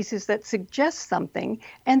those pieces that suggest something,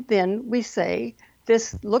 and then we say,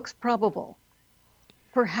 this looks probable,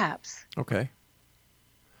 perhaps. Okay.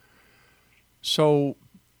 So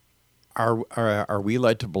are we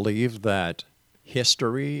led to believe that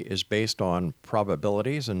history is based on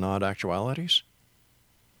probabilities and not actualities?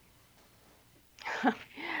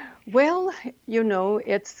 Well, you know,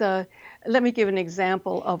 it's, let me give an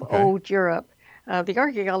example of old Europe. The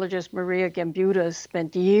archaeologist Maria Gambuta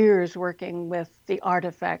spent years working with the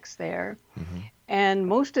artifacts there. And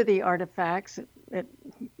most of the artifacts, at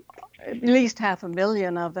least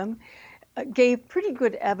 500,000 of them, gave pretty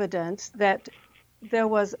good evidence that there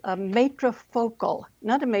was a matrifocal,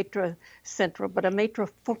 not a matricentral, but a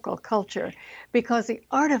matrifocal culture, because the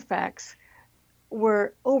artifacts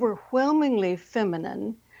were overwhelmingly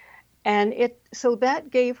feminine. And so that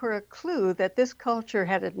gave her a clue that this culture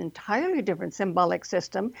had an entirely different symbolic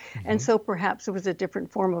system, and so perhaps there was a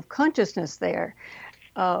different form of consciousness there.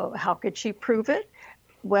 How could she prove it?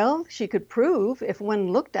 Well, she could prove if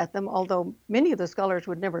one looked at them, although many of the scholars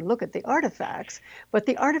would never look at the artifacts, but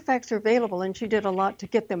the artifacts are available, and she did a lot to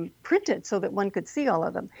get them printed so that one could see all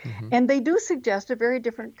of them. And they do suggest a very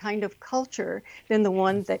different kind of culture than the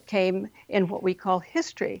one that came in what we call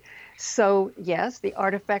history. So, yes, the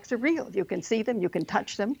artifacts are real. You can see them, you can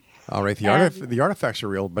touch them. All right, the artifacts are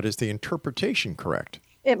real, but is the interpretation correct?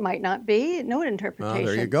 It might not be. No interpretation.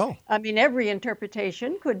 There you go. I mean, every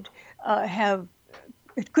interpretation could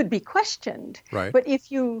it could be questioned. Right. But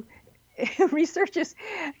if you if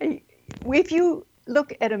you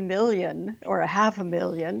look at 1 million or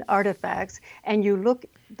 500,000 artifacts and you look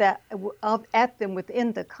at them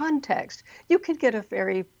within the context, you can get a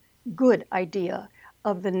very good idea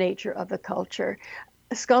of the nature of the culture.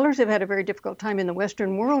 Scholars have had a very difficult time in the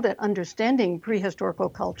Western world at understanding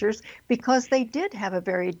prehistorical cultures because they did have a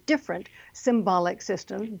very different symbolic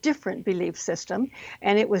system, different belief system,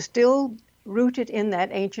 and it was still rooted in that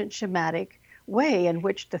ancient Shemitic way in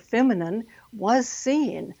which the feminine was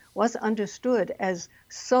seen, was understood as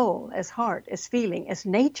soul, as heart, as feeling, as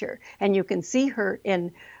nature. And you can see her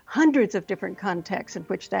in hundreds of different contexts in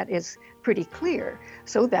which that is pretty clear.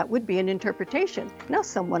 So that would be an interpretation. Now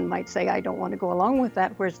someone might say, I don't want to go along with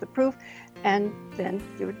that, where's the proof? And then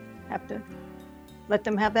you would have to let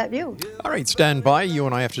them have that view. All right, stand by. You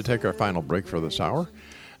and I have to take our final break for this hour.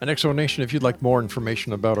 And Exonation, if you'd like more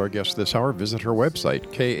information about our guest this hour, visit her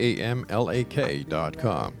website, kamlak.com.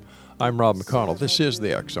 I'm Rob McConnell. This is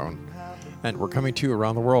the X Zone, and we're coming to you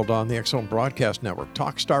around the world on the X Zone Broadcast Network,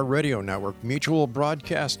 Talkstar Radio Network, Mutual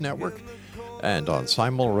Broadcast Network, and on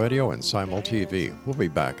Simul Radio and Simul TV. We'll be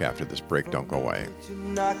back after this break. Don't go away.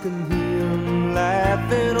 I can hear 'em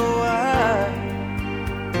laughing, oh, I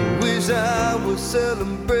wish I was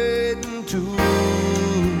celebrating too.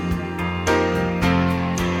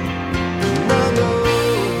 I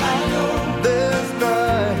know this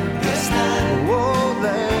night won't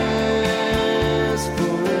last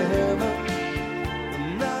forever.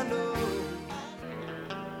 And I know.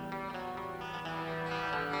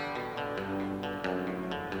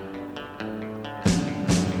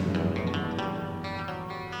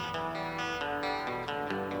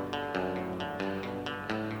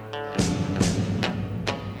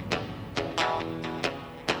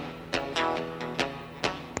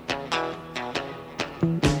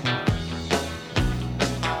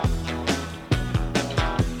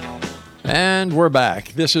 And we're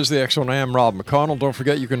back. This is the X Zone. I am Rob McConnell. Don't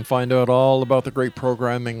forget, you can find out all about the great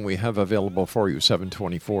programming we have available for you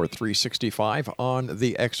 7/24, 365 on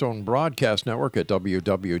the X Zone Broadcast Network at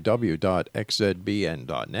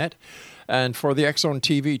www.xzbn.net. And for the X Zone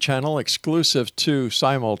TV channel, exclusive to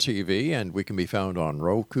Simul TV, and we can be found on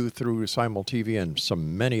Roku through Simul TV and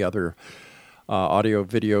some many other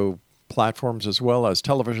audio-video platforms, as well as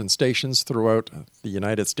television stations throughout the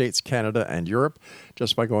United States, Canada, and Europe,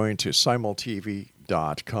 just by going to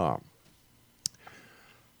simultv.com.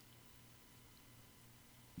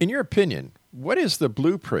 In your opinion, what is the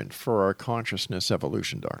blueprint for our consciousness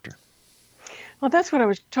evolution, Doctor? Well, that's what I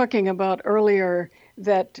was talking about earlier,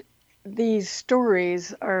 that these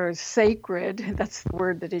stories are sacred. That's the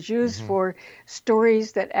word that is used for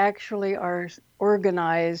stories that actually are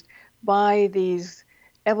organized by these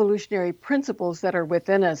evolutionary principles that are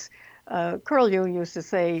within us. Carl Jung used to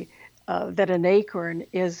say that an acorn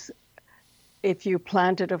is, if you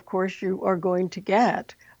plant it, of course, you are going to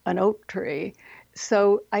get an oak tree.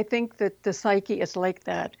 So I think that the psyche is like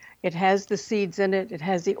that. It has the seeds in it. It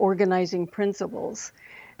has the organizing principles.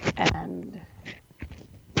 And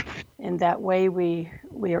in that way, we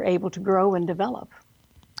are able to grow and develop.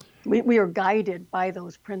 We are guided by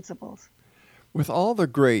those principles. With all the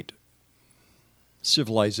great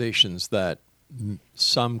civilizations that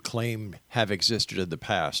some claim have existed in the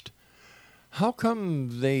past, how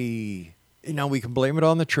come they, we can blame it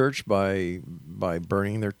on the church by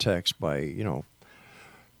burning their texts, by,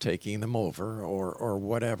 taking them over or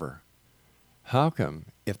whatever. How come,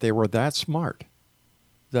 if they were that smart,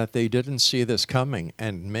 that they didn't see this coming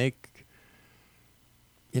and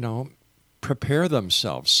prepare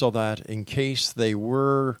themselves so that in case they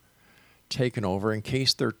were taken over, in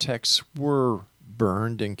case their texts were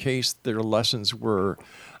burned, in case their lessons were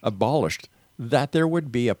abolished, that there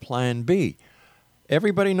would be a plan B.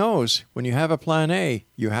 Everybody knows when you have a plan A,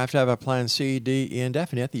 you have to have a plan C, D, E, and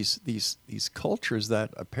F. And yet these cultures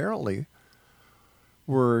that apparently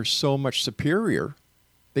were so much superior,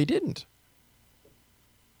 they didn't.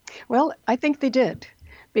 Well, I think they did,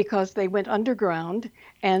 because they went underground,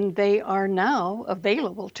 and they are now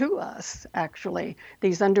available to us, actually.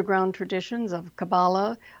 These underground traditions of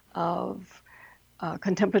Kabbalah, of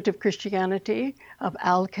contemplative Christianity, of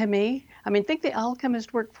alchemy. I mean, think the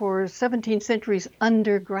alchemists worked for 17 centuries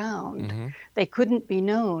underground. They couldn't be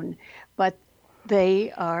known, but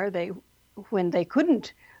when they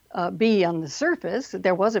couldn't be on the surface,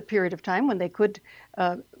 there was a period of time when they could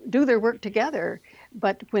do their work together.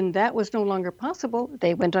 But when that was no longer possible,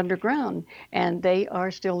 they went underground, and they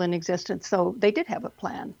are still in existence. So they did have a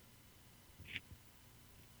plan.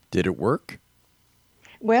 Did it work?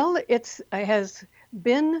 Well, it has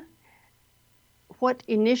been what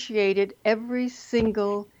initiated every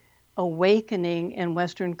single awakening in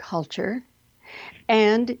Western culture,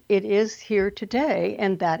 and it is here today,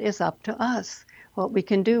 and that is up to us, what we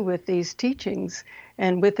can do with these teachings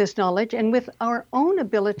and with this knowledge and with our own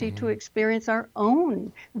ability to experience our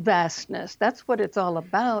own vastness. That's what it's all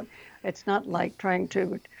about. It's not like trying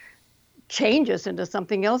to change us into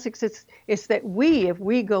something else. It's that if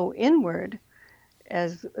we go inward,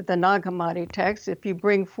 as the Nag Hammadi text, if you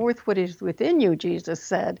bring forth what is within you, Jesus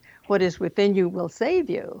said, what is within you will save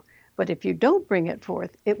you. But if you don't bring it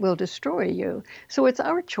forth, it will destroy you. So it's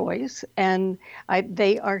our choice, and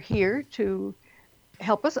they are here to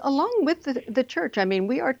help us along with the church. I mean,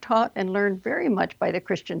 we are taught and learned very much by the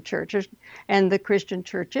Christian churches, and the Christian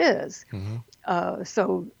church is.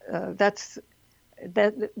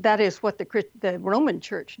 That is what the Roman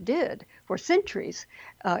Church did for centuries.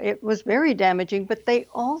 It was very damaging, but they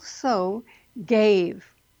also gave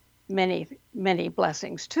many, many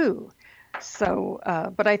blessings too. So,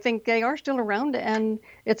 but I think they are still around, and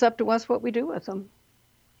it's up to us what we do with them.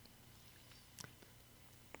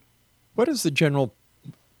 What is the general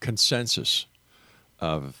consensus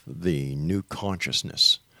of the new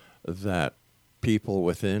consciousness that people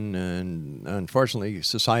within, and unfortunately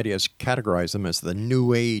society has categorized them as the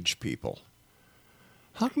New Age people?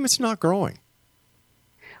 How come it's not growing?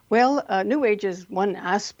 Well, New Age is one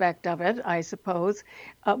aspect of it, I suppose,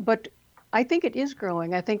 but I think it is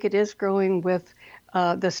growing. I think it is growing with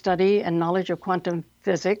the study and knowledge of quantum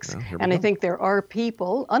physics, and I think there are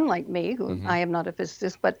people, unlike me, who I am not a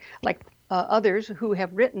physicist, but like others who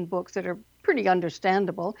have written books that are pretty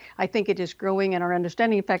understandable. I think it is growing in our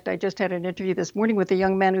understanding. In fact, I just had an interview this morning with a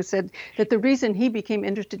young man who said that the reason he became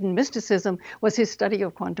interested in mysticism was his study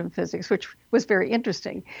of quantum physics, which was very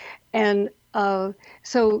interesting. And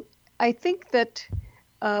so I think that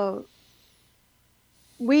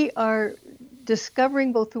we are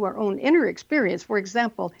discovering both through our own inner experience. For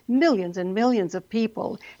example, millions and millions of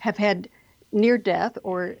people have had near death,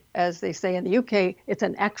 or as they say in the UK, it's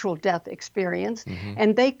an actual death experience.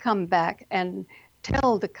 And they come back and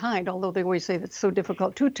tell the kind, although they always say that's so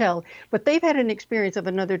difficult to tell, but they've had an experience of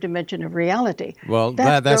another dimension of reality. Well,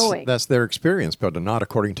 that's growing. that's their experience, but not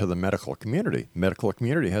according to the medical community. Medical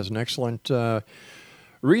community has an excellent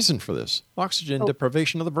reason for this: oxygen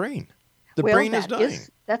deprivation of the brain. The brain is dying.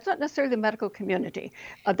 That's not necessarily the medical community.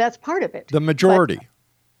 That's part of it. The majority.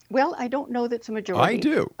 Well, I don't know that's a majority. I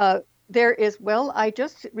do. There is, I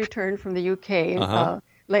just returned from the UK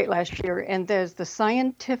late last year, and there's the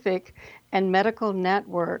scientific and medical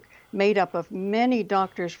network made up of many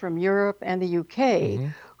doctors from Europe and the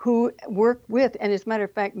UK who work with, and as a matter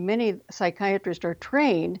of fact, many psychiatrists are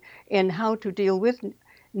trained in how to deal with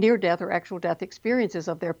near-death or actual death experiences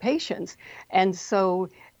of their patients. And so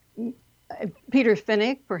Peter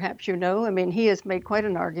Finnick, perhaps you know, I mean, he has made quite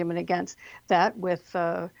an argument against that with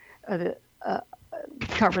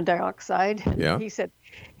carbon dioxide. Yeah. He said,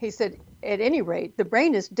 at any rate, the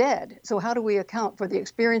brain is dead. So how do we account for the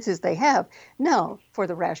experiences they have? Now, for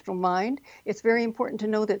the rational mind, it's very important to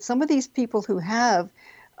know that some of these people who have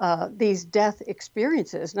these death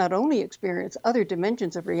experiences not only experience other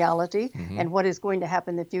dimensions of reality and what is going to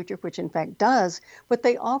happen in the future, which in fact does, but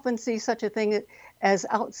they often see such a thing as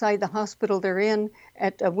outside the hospital they're in,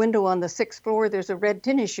 at a window on the 6th floor, there's a red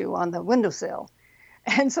tennis shoe on the windowsill.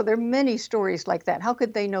 And so there are many stories like that. How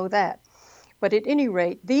could they know that? But at any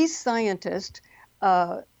rate, these scientists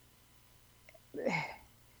have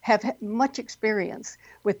had much experience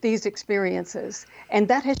with these experiences, and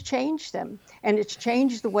that has changed them. And it's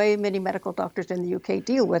changed the way many medical doctors in the UK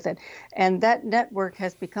deal with it. And that network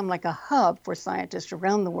has become like a hub for scientists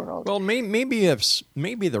around the world. Well, maybe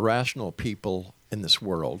the rational people in this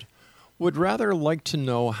world would rather like to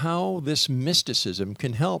know how this mysticism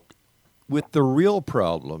can help with the real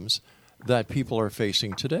problems that people are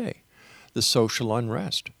facing today. The social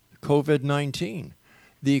unrest, COVID-19,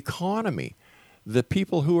 the economy, the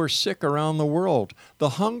people who are sick around the world,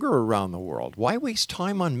 the hunger around the world. Why waste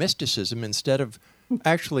time on mysticism instead of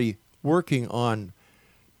actually working on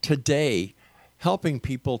today, helping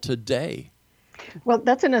people today? Well,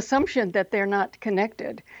 that's an assumption that they're not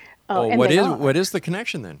connected. What is the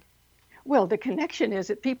connection then? Well, the connection is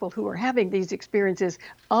that people who are having these experiences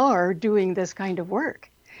are doing this kind of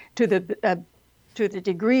work to the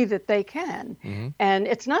degree that they can. And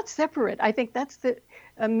it's not separate. I think that's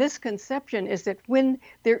a misconception, is that when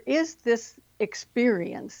there is this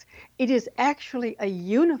experience, it is actually a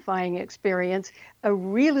unifying experience, a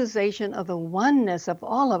realization of the oneness of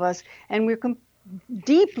all of us, and we're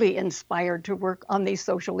deeply inspired to work on these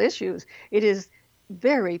social issues. It is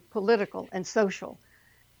very political and social.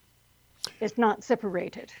 It's not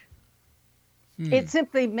separated. It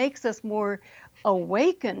simply makes us more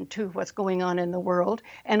awakened to what's going on in the world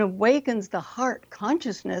and awakens the heart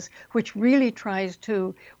consciousness, which really tries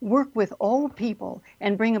to work with all people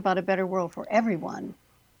and bring about a better world for everyone.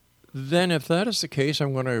 Then if that is the case,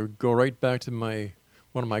 I'm going to go right back to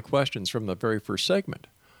one of my questions from the very first segment.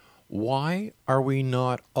 Why are we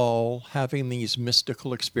not all having these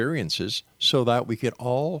mystical experiences so that we could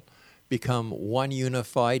all become one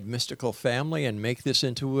unified mystical family and make this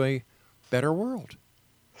into a better world?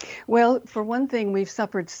 Well, for one thing, we've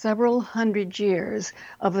suffered several hundred years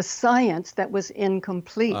of a science that was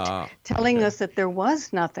incomplete, telling us that there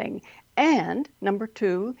was nothing. And number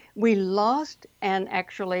two, we lost and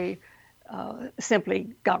actually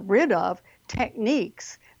simply got rid of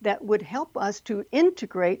techniques that would help us to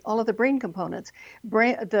integrate all of the brain components.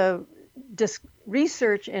 The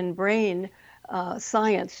research in brain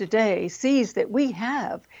science today sees that we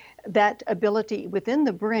have that ability within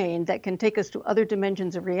the brain that can take us to other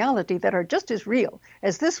dimensions of reality that are just as real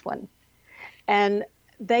as this one. And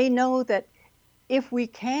they know that if we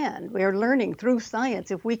are learning through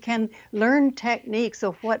science, if we can learn techniques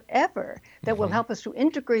of whatever that will help us to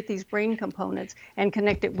integrate these brain components and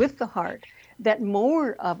connect it with the heart, that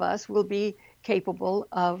more of us will be capable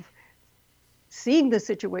of seeing the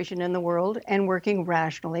situation in the world and working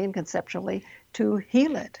rationally and conceptually to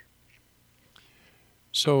heal it.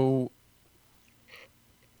 So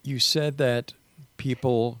you said that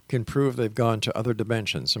people can prove they've gone to other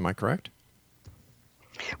dimensions. Am I correct?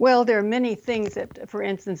 Well, there are many things that, for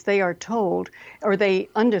instance, they are told or they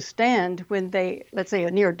understand when they, let's say,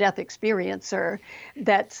 a near-death experiencer,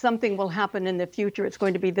 that something will happen in the future. It's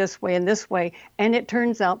going to be this way and this way. And it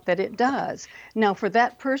turns out that it does. Now, for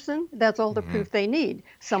that person, that's all the proof they need.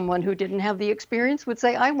 Someone who didn't have the experience would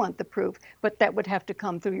say, I want the proof. But that would have to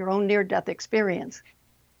come through your own near-death experience.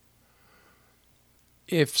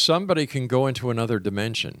 If somebody can go into another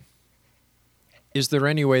dimension, is there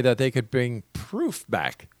any way that they could bring proof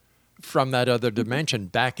back from that other dimension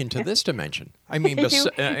back into this dimension? I mean,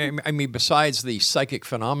 besides the psychic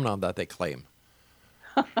phenomenon that they claim.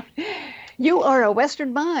 You are a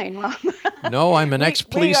Western mind, Rob. No, I'm an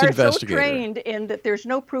ex-police investigator. We are so trained in that there's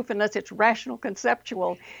no proof unless it's rational,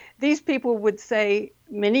 conceptual. These people would say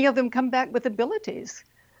many of them come back with abilities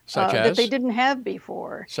that they didn't have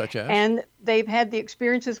before. Such as? And they've had the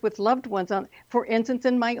experiences with loved ones, for instance,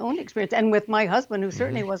 in my own experience, and with my husband, who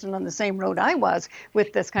certainly wasn't on the same road I was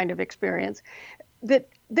with this kind of experience, that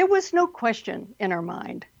there was no question in our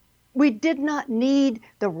mind. We did not need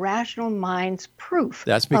the rational mind's proof.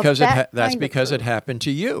 That's because it happened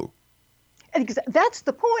to you. That's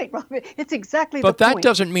the point, Robert. It's exactly the point. But that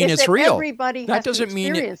doesn't mean it's real. Everybody has to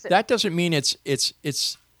experience it. That doesn't mean it's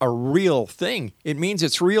a real thing. It means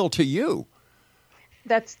it's real to you.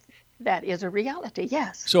 That is a reality.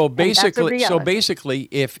 Yes. So basically,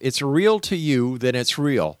 if it's real to you, then it's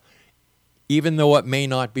real, even though it may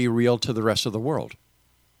not be real to the rest of the world.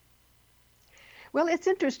 Well, it's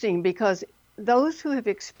interesting because those who have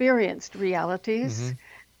experienced realities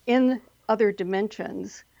in other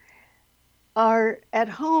dimensions are at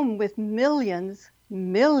home with millions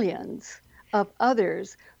of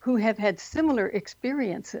others who have had similar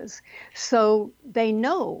experiences. So they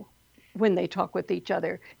know when they talk with each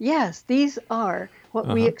other, yes, these are what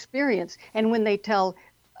we experience. And when they tell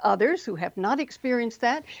others who have not experienced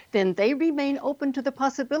that, then they remain open to the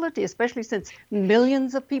possibility, especially since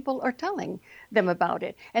millions of people are telling them about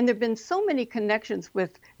it. And there have been so many connections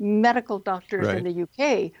with medical doctors in the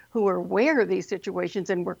UK who are aware of these situations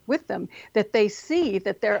and work with them, that they see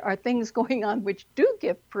that there are things going on which do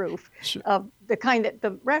give proof of the kind that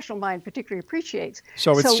the rational mind particularly appreciates.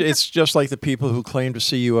 So it's just like the people who claim to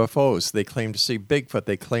see UFOs. They claim to see Bigfoot.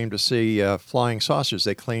 They claim to see flying saucers.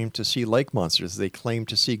 They claim to see lake monsters. They claim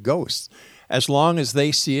to see ghosts. As long as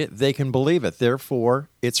they see it, they can believe it. Therefore,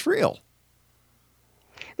 it's real.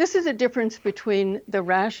 This is a difference between the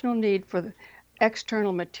rational need for the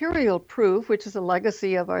external material proof, which is a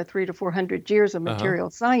legacy of our 300 to 400 years of material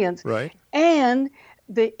science, and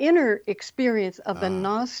the inner experience of the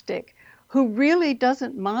Gnostic, who really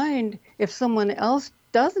doesn't mind if someone else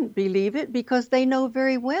doesn't believe it, because they know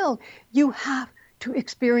very well you have to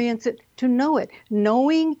experience it to know it.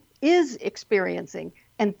 Knowing is experiencing,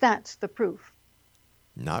 and that's the proof.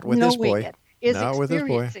 Not with this boy. It is Not with this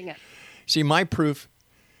boy. It. See, my proof,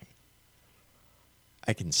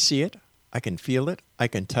 I can see it, I can feel it, I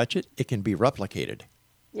can touch it, it can be replicated.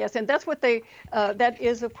 Yes, and that's what that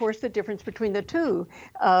is, of course, the difference between the two,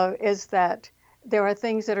 is that there are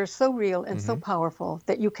things that are so real and so powerful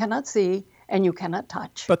that you cannot see and you cannot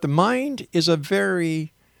touch. But the mind is a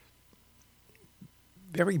very,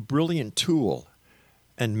 very brilliant tool,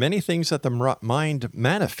 and many things that the mind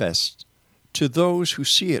manifests to those who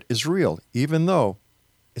see it is real, even though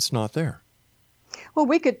it's not there. Well,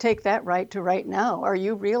 we could take that right to right now. Are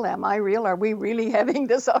you real? Am I real? Are we really having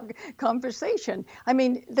this conversation? I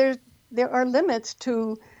mean, there are limits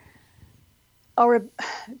to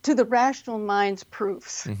the rational mind's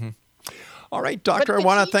proofs. All right, Doctor, I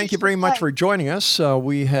want to thank you very much for joining us.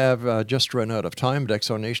 We have just run out of time at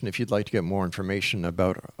Exo Nation. If you'd like to get more information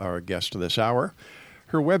about our guest this hour,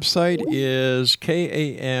 her website is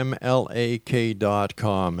KAMLAK.com,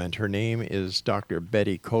 and her name is Dr.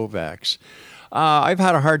 Betty KOVACS. I've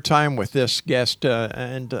had a hard time with this guest,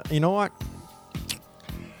 and you know what?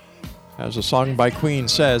 As a song by Queen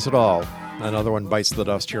says it all, another one bites the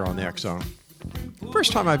dust here on the X Zone.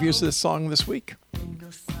 First time I've used this song this week.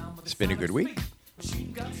 It's been a good week.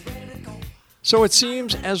 So it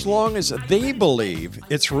seems as long as they believe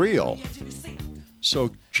it's real.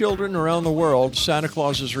 So children around the world, Santa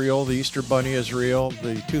Claus is real, the Easter Bunny is real,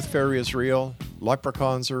 the Tooth Fairy is real,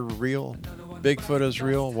 leprechauns are real, Bigfoot is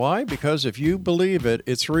real. Why? Because if you believe it,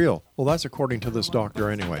 it's real. Well, that's according to this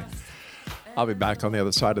doctor anyway. I'll be back on the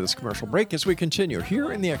other side of this commercial break as we continue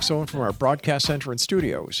here in the X Zone from our broadcast center and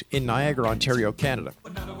studios in Niagara, Ontario, Canada.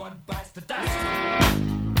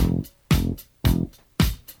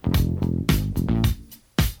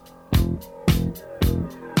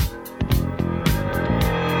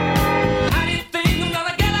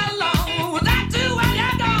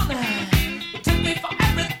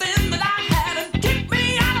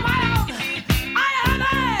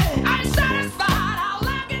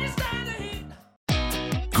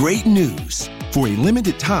 Great news! For a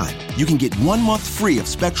limited time, you can get 1 month free of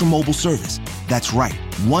Spectrum Mobile service. That's right,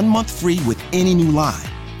 1 month free with any new line.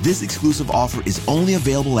 This exclusive offer is only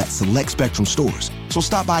available at select Spectrum stores, so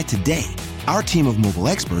stop by today. Our team of mobile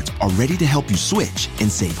experts are ready to help you switch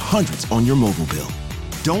and save hundreds on your mobile bill.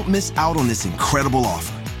 Don't miss out on this incredible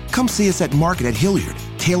offer. Come see us at Market at Hilliard,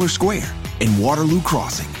 Taylor Square, and Waterloo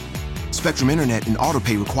Crossing. Spectrum Internet and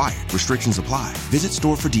autopay required. Restrictions apply. Visit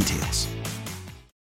store for details.